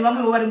mubatsire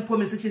nevamwe vari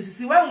mucomment section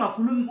sisi wai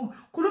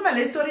ungakhuluma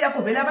le story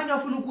yako vele abanye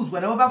bafuna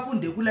ukuzwa nabo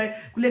bafunde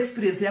kule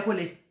experience yako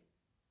le.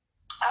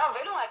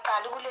 Vele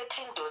ungaqali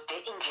kuletha indoda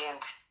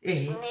eIngland.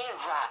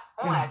 Never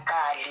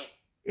ungaqali.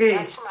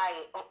 That's my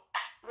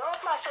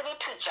noma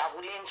sebethu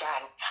jabule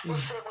njani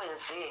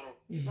usekwenzeni.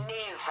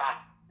 Never.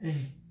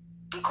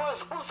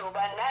 Because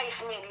uzoba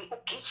nice maybe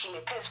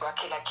ugijime phezu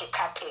kwakhe like a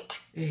carpet.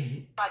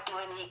 But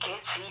when he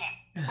gets here,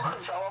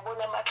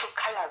 uzawabona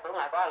ama-colors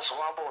ongakwazi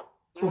uwabona.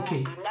 You will be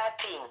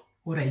nothing.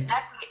 All right.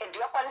 And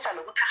uyakwanisa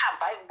nokuthi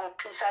ahamba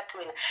ayibophisa athi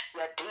wena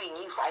you are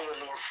doing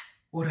violence.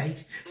 All right.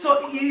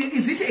 So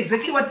is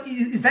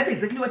that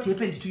exactly what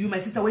happened to you, my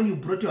sister, when you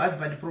brought your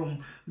husband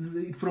from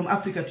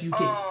Africa to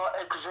UK? Oh,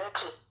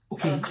 exactly.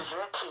 Okay.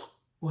 Exactly.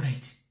 All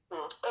right.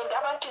 And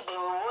about they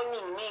were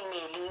warning me,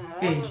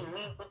 warning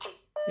me,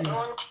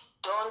 don't.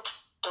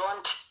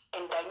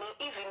 And I mean,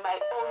 even my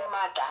own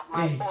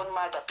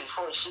mother,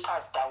 before she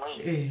passed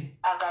away,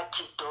 I got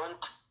to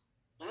don't.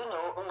 You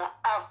know,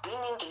 I've been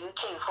in the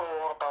UK for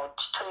about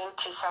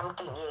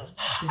 20-something years.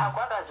 I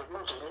was in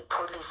the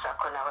police,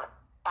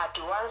 but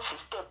once he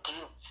stepped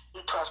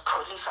in, it was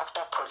police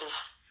after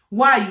police.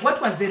 Why?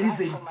 What was the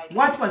reason?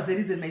 What was the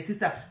reason, my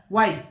sister?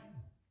 Why?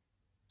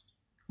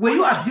 Were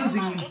you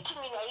abusing him?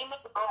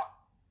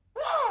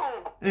 No.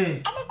 I'm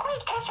a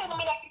quiet person. I'm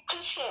a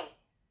Christian.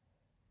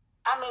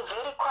 I'm a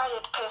very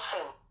quiet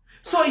person.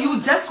 So you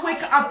just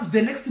wake up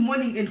the next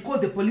morning and call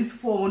the police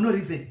for no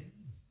reason?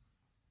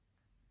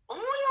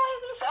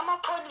 I'm a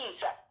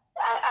police.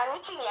 I'm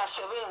not in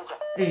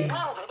your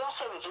now they don't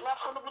say it's enough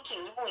for the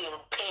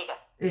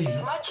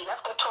imagine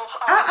after 12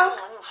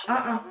 hours.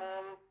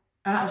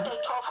 After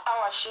 12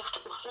 hour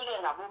shift,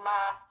 healing a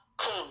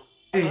 10.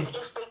 And they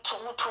expect to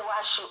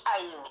wash you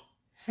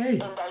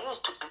iron. And I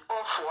used to be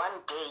off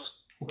one day.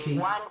 Okay.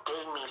 1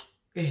 day meal.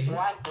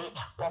 1 day.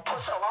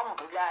 Waposa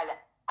wambulala.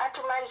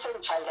 Ati mani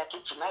child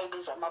akichimai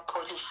biza ma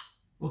police.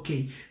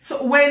 Okay.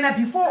 So when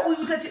before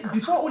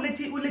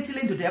uleti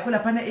lendoda yakho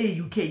lapana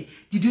UK,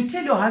 did you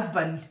tell your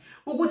husband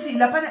ukuthi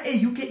lapana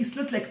UK is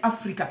not like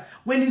Africa?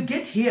 When you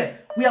get here,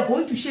 we are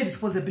going to share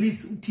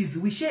responsibilities.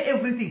 We share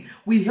everything.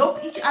 We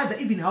help each other,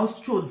 even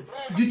house chores.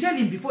 Did you tell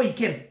him before he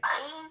came?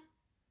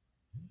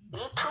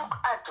 He took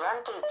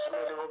advantage.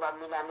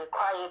 I'm a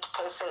quiet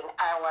person.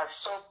 I was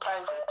so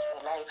private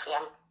in life.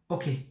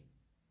 Okay.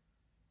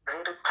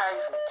 Very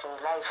private in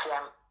life.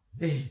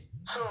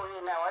 So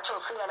watsho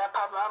ufika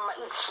lapha mama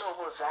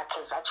izihlobo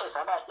zakhe zatsho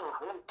zaba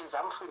involved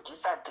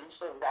zamfundisa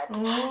this and that.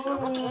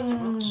 Nokuthi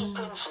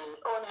ngizikhiphe endlini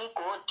only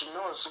God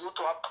knows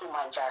ukuthi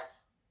waphuma njani.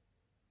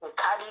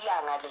 Ngikhala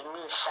ilanga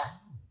lemihla.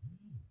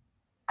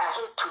 I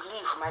had to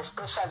leave my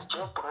special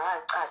job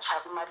ngacatsha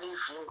kuma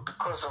living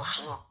because of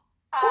you.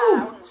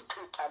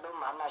 Awuyisithutha lo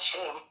mama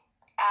shame.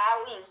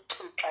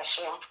 Awuyisithutha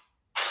shame.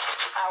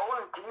 I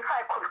won't. If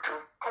I could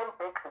turn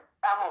back the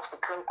arm of the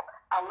clock,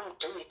 I will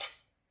do it.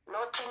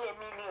 Not in a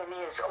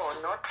million years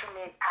or not in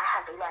a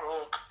I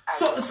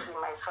don't see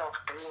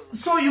myself doing it.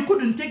 So you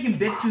couldn't take him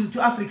back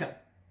to Africa?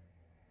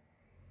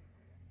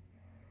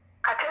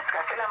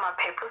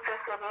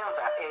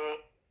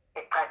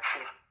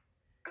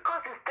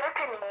 Because it's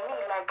threatening me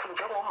like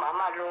njengo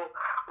mama lo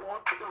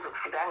ukuthi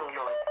uzofika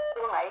ngilona.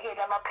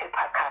 Ungayekela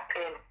amaphepha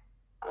kaphela.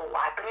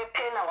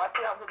 Wathreatena wathi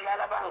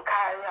uyakulala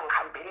bangikhaya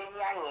uyangihambela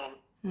enyangeni.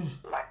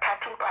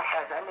 Wathatha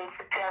impahla zami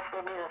esithi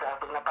yasebenza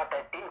zona but I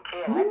didn't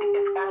care. Ngathi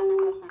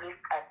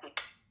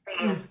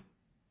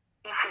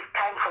if it's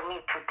time for me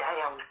to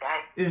die, I will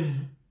die.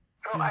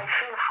 So I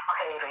feel for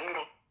her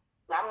really.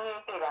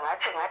 Namiyekela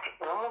ngathi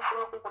noma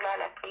ufuna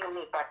ukulala kill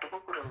me but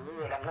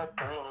ukurenewal, I'm not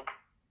doing it.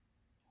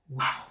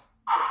 Wow.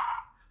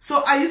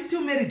 So are you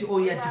still married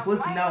or you are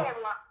divorced now?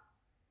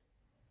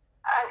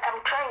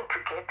 I'm trying to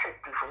get a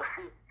divorce.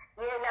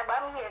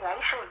 I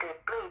should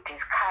play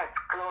these cards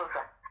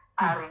closer.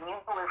 I renew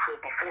for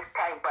the first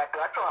time, but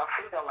what I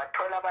feel I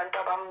told about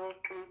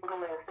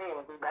people and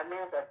saying that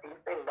means that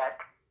this and that.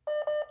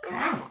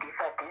 This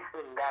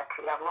and that.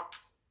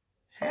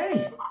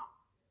 Hey.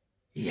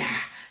 Yeah.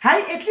 Hi,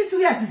 at least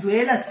we are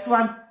as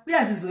swam. We are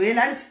as well,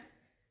 and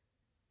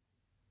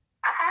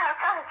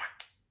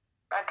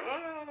but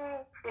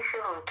you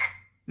should.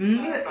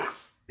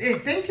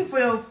 Thank you for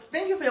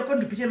your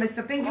contribution, my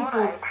sister. Thank you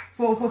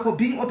for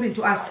being open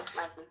to us.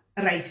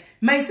 Right.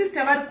 My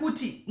sister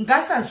Markuti,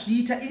 ngasa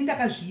zviita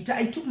indakazviita.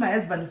 I took my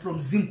husband from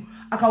Zimu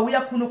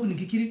akauya kuno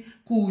kunikikiri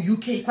ku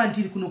UK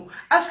kwandiri kuno.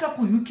 Asvika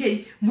ku UK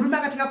murume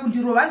akatanga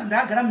kundirova anzi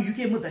ndakagara mu UK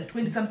more than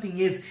 20 something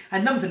years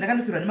and ndamubva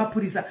ndakanokirwa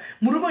nemapurisa.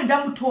 Murume uyu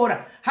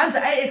ndamutora Hanzi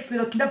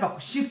aiexpect kuti ndabva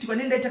kushift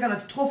kwane ndaita kana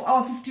kuti 12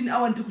 hour 15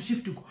 hour ndiri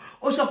kushift uko.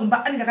 Osvika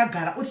kumba anenge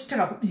akagara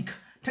ochitanga kubika.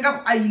 Tanga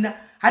kuaina.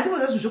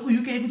 Handimoza zvinhu zvoku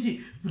UK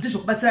kuti zvute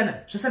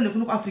zvokubatsirana zvasana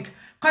nekuno kuAfrica.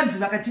 Kwanzi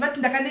vakati vati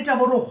ndakaneta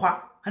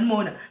vorohwa.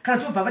 Hanimoona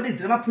kana tobva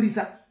vadedzera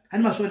mapurisa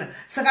hanimazvona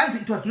saka hanzi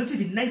it was not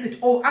even nice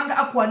at all. Anga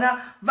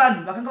akuwana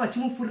vanhu vakanga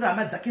vachimufurira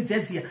hama dzake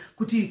dziya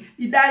kuti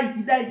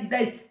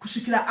idai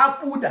kusvikira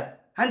abuda.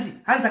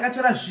 Hanzi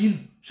akatora zvinhu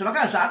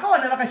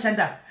zvakawana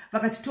vakashanda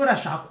vakati tora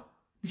zvako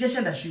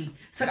ndichashanda zvimwe.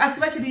 Saka asi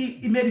vachiri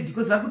married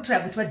because vari kutry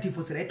kuti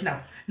vadivorce right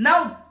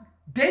now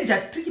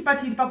danger tricky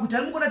part iri pakuti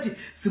anomuona kuti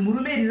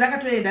zimurume iri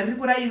rakatoenda riri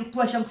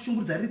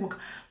kushungurudza riri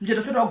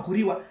muchato sati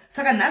waguriwa.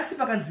 Saka nhasi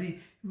pakanzi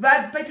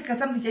paitika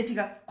something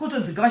chaitika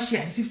kotonzi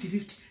ngavashare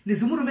 50-50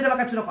 nezimurume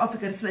vakatora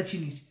kuAfrica risina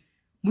chinhu ichi.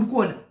 Muri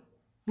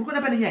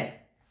kuona pane nyaya.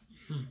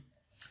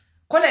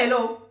 Kola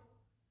hello.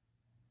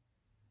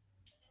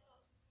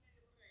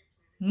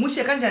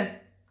 Mushe kanjani?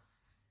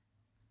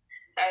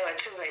 Aiwa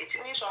right.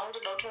 Ini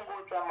zvaundoda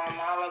kutongudza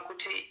mama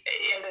kuti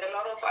and a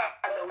lot of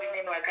other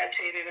women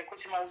vakateerera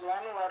kuti mazuva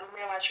ano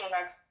varume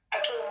vachona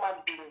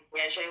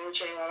atomabhinya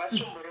chaivo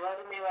vasumburi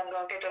varume vanga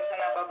vakaita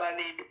sana baba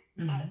vedu.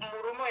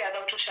 Murume uyu ada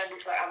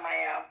kutoshandisa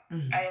amai avo.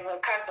 Aiva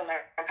cousin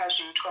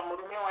akazviitwa,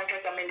 murume wake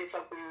akamendesa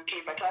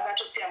kuUK but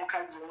angatosiya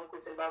mukadzi umwe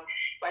kuZimbabwe.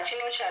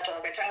 Vachinochata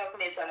vakatanga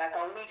kunetsana,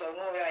 akaunza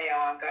umwe uyo aya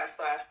wanga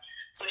asara.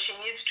 So she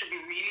needs to be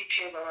really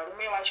clever.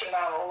 Varume vacho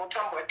navo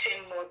utambwa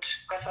 10 not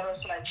ukasara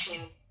usina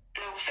chinhu.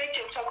 The effect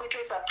yekuti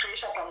akuitoisa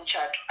pressure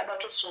pamuchato ada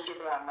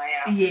kutosungirira amai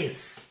avo.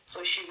 Yes.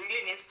 So she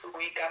really needs to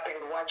wake up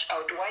and watch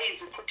out. Why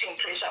is he putting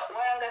pressure?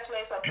 Why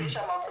angasinaisa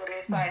pressure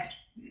makore side?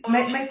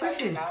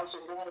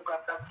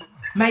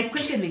 My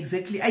question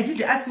exactly. I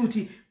did ask you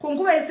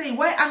konguva yese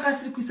why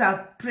angasiri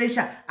kuisa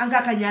pressure anga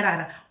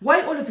akanyarara.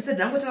 Why all of a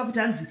sudden angotaka kuti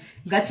Hanzi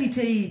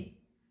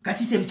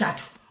ngatiite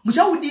muchato.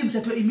 Muchaudi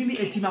muchato imimi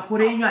eti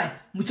makore enyu aya.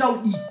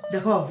 Muchaudi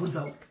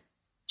ndakavabvunza uko.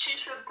 She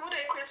should put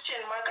a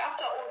question mark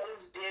after all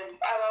these days.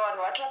 Ava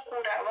vanhu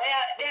vatokura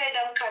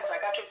vaida mukadzi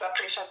akatoisa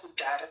pressure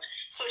kudhara.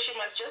 So she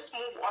must just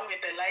move on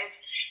with the life.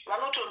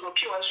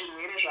 Vanotozopiwa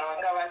zvirwere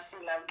zvavanga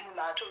vasina,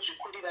 munhu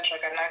atozvikurira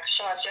zvakanaka.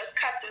 She must just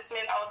cut this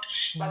man out.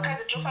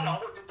 Vakadzi tofanira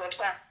kungodzidza kuti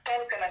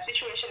sometimes kana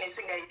situation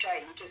isingaiti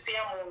haiti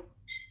siya munhu.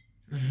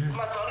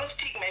 Mazaano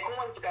stigma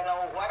yekungonzi kana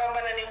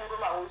warambana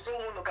nemurume hausi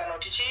munhu kana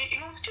kuti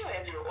you still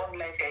have your own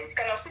life guys.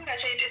 Kana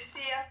usingachaite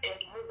siya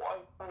and move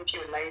on with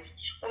your life.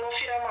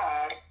 Unofira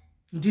mahara.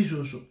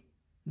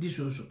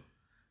 Ndizvozvo.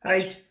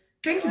 Right.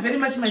 Thank you very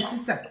much my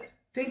sister.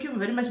 Thank you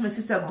very much my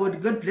sister. God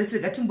bless you.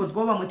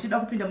 Gatimbodzwa vamwe tida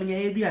kupinda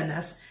munyaya yedu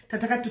yanhasi.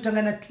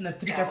 Tatakatotanga tuna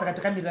 3 kasaka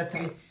takamirira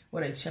 3.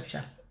 All right,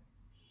 sharp.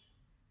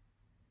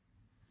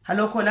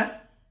 Hello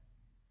caller.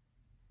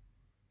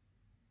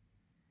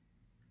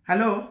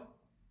 Hello.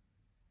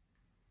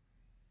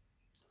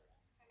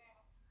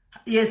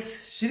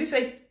 Yes, should I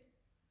say?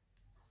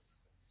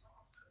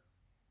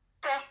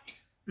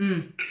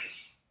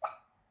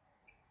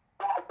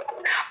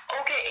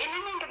 Okay,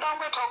 inini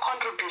ndinongoita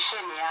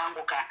contribution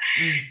yangu ka.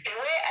 The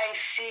way I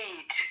see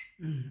it,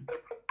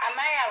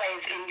 amai ava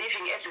is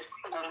living as a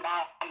single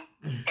mom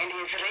and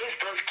has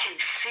raised those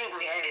kids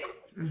single-handed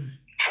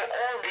for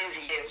all these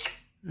years.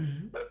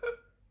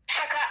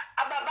 Saka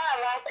ababa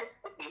avati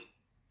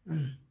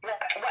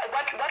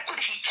what could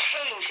he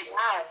change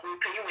now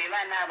muupenyu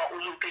hwevana ava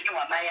umupenyu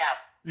hwamai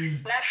ava?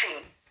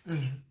 Nothing.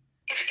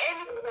 If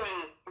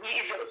anything, he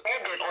is a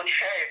burden on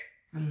her.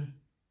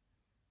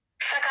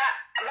 Saka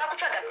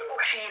vakutsvaga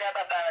pekufira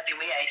baba, the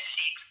way I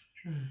see it.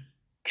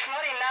 It's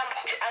not enough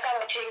kuti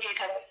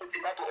akavachengeta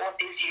muZimbabwe all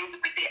these years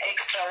with the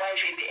extra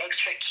wife and the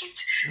extra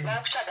kids.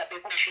 Vakutsvaga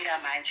pekufira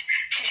manje.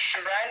 She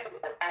should run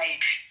the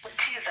life.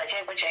 Kutiza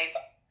chaiko.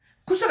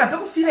 Kutsvaga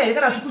pekufira here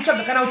kana kuti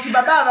kutsvaga kana kuti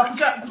baba ava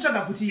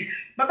kutsvaga kuti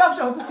baba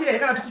kutsvaga kufira here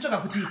kana kuti kutsvaga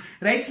kuti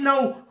right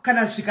now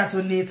kana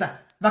zvikazonetsa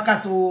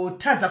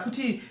vakazotadza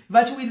kuti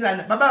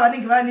vachiwirirana baba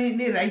vanenge vane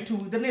right to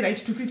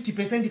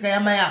 50%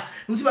 kayama yavo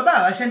nokuti baba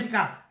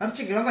havashandika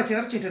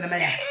varuchengeta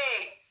namai yavo.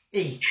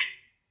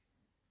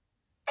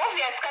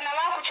 Obvious kana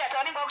vakuchata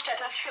vanenge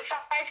vakuchata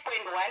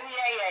 5.1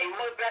 year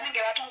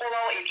vanenge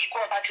vatongovawo an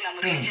equal partner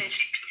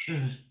murelationship.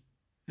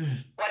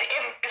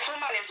 Whatever this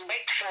woman has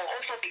worked for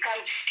also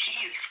becomes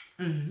his.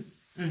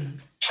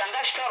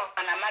 Zvanga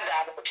zvitaurwa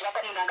namadhavo kuti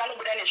munhu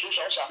anganobuda nezvinhu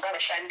zvavo zvanga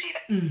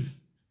vashandira.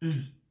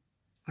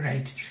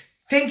 Right.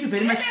 Thank you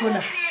very much,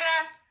 Paula.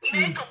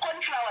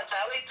 Cornflower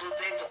dzavo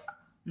idzodzo.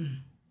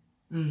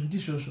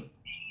 Ndizvozvo.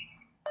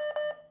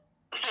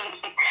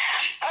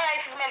 All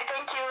right, Sis Melly,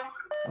 thank you.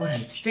 All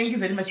right. Thank you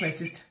very much, my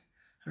sister.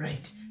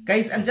 Right.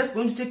 Guys, I'm just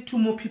going to take 2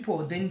 more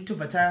people, then to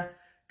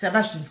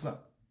Tavashinskwa.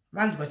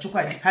 Vanzwa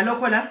chokwadi. Hello,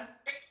 caller.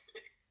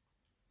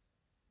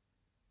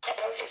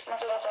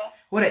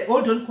 All right,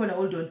 hold on, caller,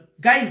 hold on.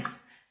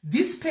 Guys,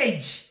 this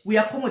page, we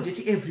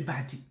accommodate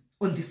everybody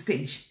on this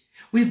page.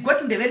 We've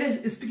got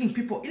Ndebele speaking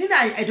people.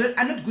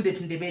 I'm not good at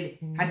Ndebele,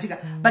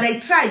 but I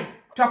try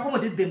to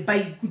accommodate them by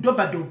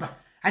kudoba.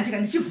 And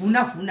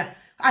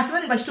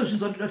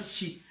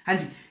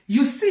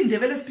you see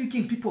Ndebele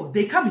speaking people,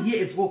 they come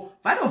here as well.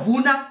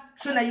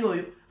 Shona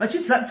yoyo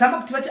vachizama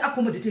kuti vachi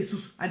accommodate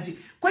isusu andi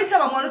kwaita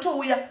vamwe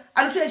vanotouya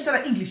anotouya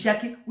achitaura English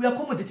yake we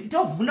accommodate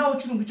itovhunawo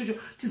chirungu ichocho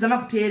tizama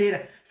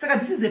kuteerera. Saka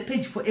this is a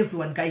page for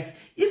everyone guys.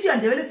 If you are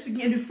Ndebele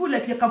speaking and you feel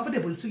like you're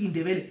comfortable in speaking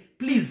Ndebele,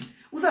 please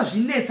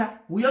usazvinetsa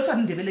uya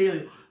utaura Ndebele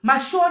yoyo.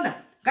 Mashona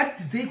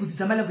ngatidzidzei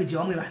kudzidza language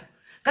yavamwe vanhu.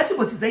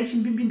 Ngatimbodzidzai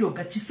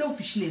chimbimbi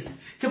chiselfishness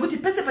chekuti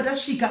pese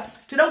patasvika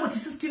toda kungoti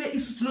isusu tive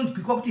isusu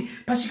tinonzwikwa kuti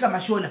pasvika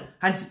Mashona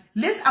and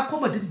let's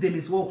accommodate them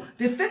as well.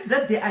 The fact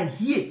that they are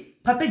here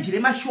papeji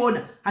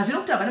remashona hazvina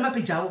kuti havana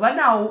mapeji avo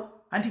vanawo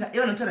handika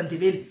evanotaura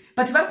Ndebele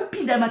but vari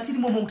kupinda matiri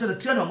momo kutaura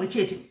kuti tiri vanhu vamwe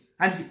chete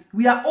and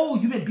we are all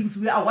human beings,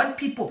 we are one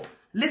people.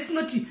 Let's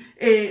not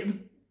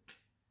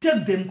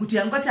take them kuti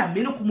angati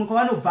hameno kumwe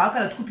kwavanobva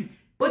kana tukupi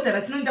bhodha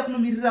ratinoenda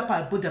kunomirira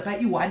pabhodha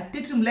pai1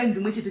 tetiri muline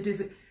rimwe chete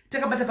tese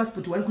takabata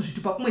passport 1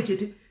 kuzvitupa kumwe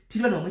chete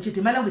tiri vanhu vamwe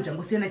chete malanguage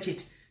angosiyana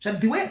chete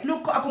the way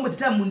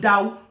tinoaccommodate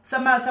mundau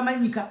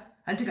samanyika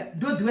handika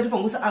ndo the way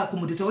tofangosa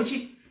accommodate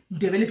ochi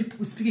Ndebele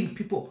people speaking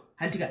people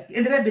handika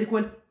enderai mberi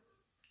kuona.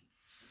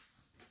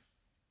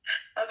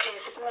 Okay,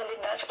 Sis Melly,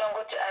 ndachida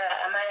kuti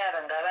amai ava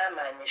baba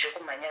ngavamanye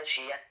zvekumhanya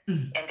zviya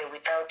and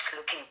without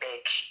looking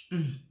back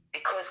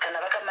because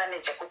kana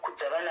vakamanaja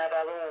kukudza vana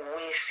vavo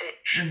wese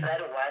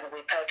vari one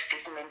without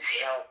this man's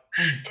help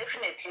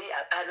definitely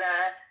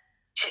hapana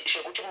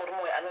zvekuti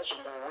murume uyu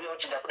anozongouya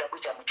kuti ndakuda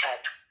kuita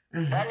muchato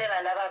vane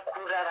vana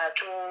vakura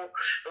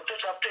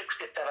vatoti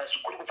vakutoexpecta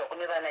vazukuru kubva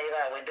kune vana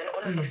ivavo and then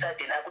all of a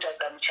sudden akuti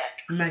akuda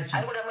muchato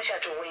ari kuda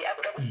muchato wei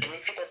akuda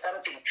kubenefita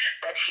something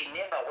that he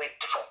never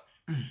worked for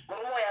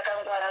murume uyu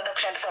akangwara anoda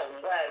kushandisa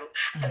hungwaru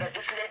saka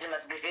this lady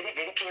must be very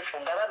very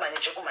careful ngavamhanye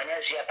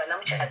zvekumhanya zviya pana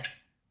muchato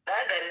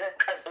ngaagare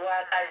nemukadzi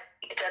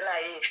waakaita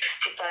naye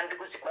chipambi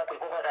kuzimbabwe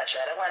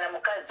kwakazvara mwana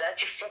mukadzi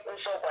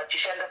achifukuswa uko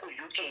achishanda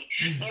kuuk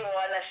iwo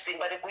wana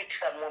simba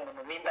rekuitisa munhu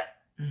mumimba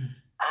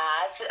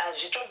asi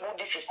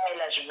hazvitobudisi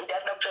saila zvibudi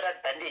akuda kutora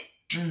bhandeji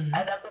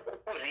ada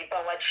kuripa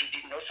what he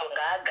did not so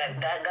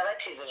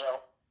ngavatize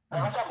zvavo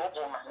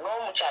havasambobvuma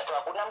no muchato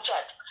hakuna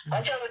muchato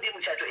vachavodi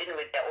muchato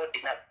anyway they are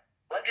ordinary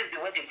what is the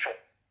wedding for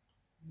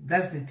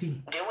that's the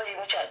thing ndewei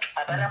muchato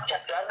hapana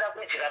muchato anoda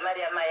kuidyira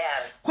mari yamai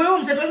avo koiwo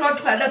muchato wacho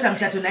wati ada kuita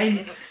muchato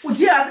naimi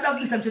utiye akuda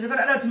kubisa muchato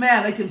kana ada kuti mai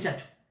avo aite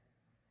muchato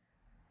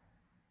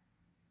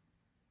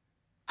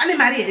ane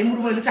mari here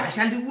murume unoti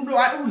hashandi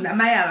udla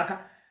mai avo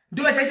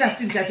ndo vachaita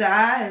futi muchato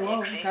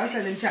aiwa kausa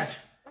nemuchato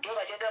ndo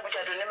vachaita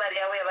muchato nemari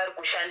yavo yavari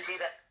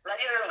kushandira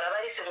mari iyoyo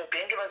ngavaise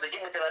mubhengi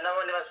vazochengeta vana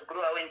vavo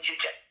nevazukuru vavo in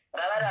future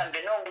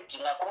ngavarambe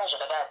nokudhinga kuna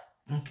zvakadaro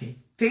okay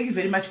thank you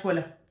very much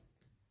Kola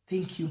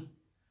thank you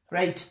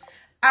right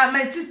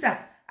my sister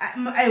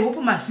I hope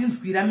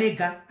mazvinzwira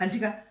mega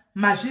andika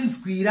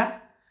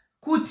mazvinzwira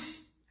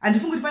kuti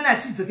handifungi kuti pane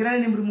atidzokerana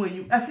nemurume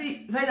wenyu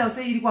asi vaina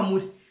sei iri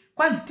kwamuri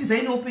kwanzi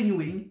tizai neupenyu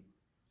hwenyu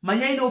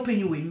manyai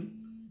neupenyu hwenyu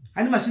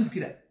handi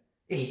mazvinzwira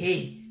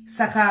ehe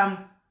saka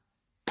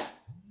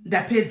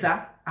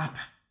ndapedza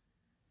apa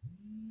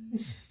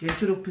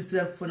ngetore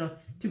kupisira kufona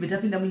tibve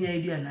tapinda munyaya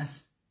yedu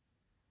yanhasi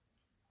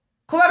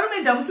ko varume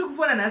ndamusiri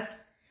kufona nhasi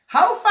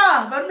how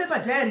far varume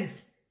padiaries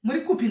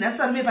muri kupi nhasi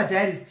varume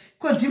padiaries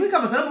ko ndimi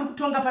kamazana muri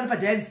kutonga pano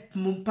padiaries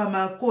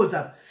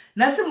pamakoza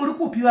nhasi muri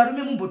kupi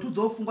varume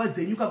mumbotudzawo pfungwa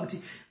dzenyu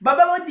kakuti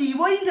baba vodi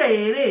voinda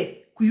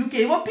here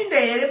kuuk vopinda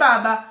here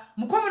baba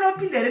mukomana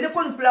wopinda here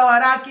neconflower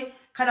rake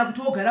kana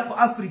kuti wogara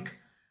kuafrica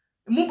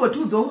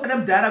mumbotudzawo kana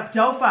mudhara kuti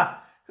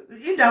aufa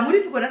inda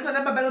muripiko nhasi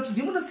vana baba nokuti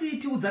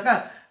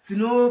ndimunosiitiudza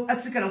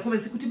dzinoatsirikana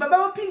mukomensi kuti baba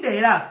vopinda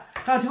here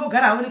kana kuti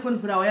vogara havo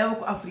neconflower yavo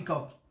kuafrica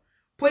uko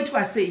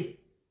poitwa sei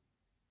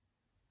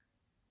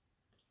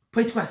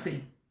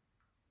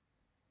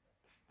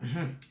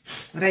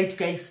right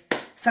guys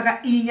saka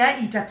iyi nyaya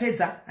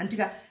itapedza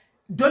andika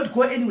don't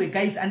go anywhere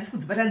guys handisi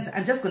kudzibatanidza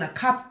I'm just gonna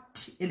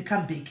cut and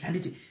come back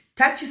handiti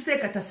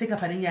tachiseka taseka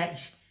pane nyaya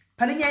ishi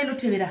pane nyaya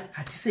inotevera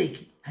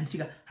hatiseki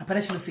handitika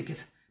hapana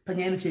chinosekesa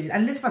panyaya inotevera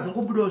unless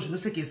pazongobudawo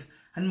zvinosekesa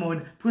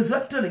hanimaona because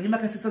vatona nyima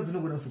kasesa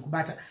dzinogona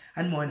kuzokubata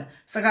hanimaona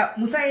saka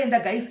musaenda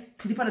guys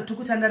tiri pano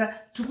tikutandara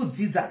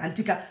tikudzidza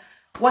handika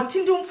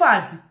watindi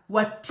umfazi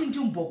watindi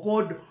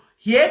umbokodo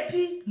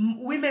happy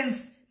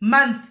women's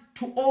month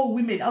to all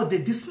women out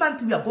there. This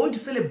month we are going to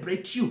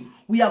celebrate you.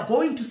 We are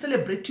going to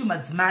celebrate you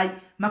madzimai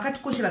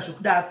makatikoshera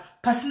zvokudaro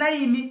pasina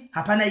imi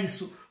hapana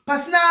isu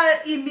pasina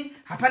imi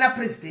hapana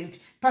president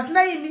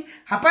pasina imi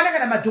hapana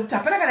kana madokta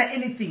hapana kana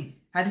anything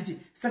handiti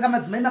saka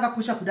madzimai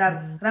makakosha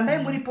kudaro rambai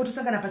muripo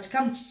tosangana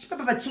pachikamu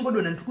chipapa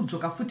pachingodona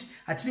ndikudzoka futi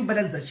hatiri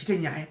kubatanidza chiite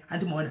nyaya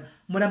handimaona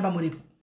muramba muripo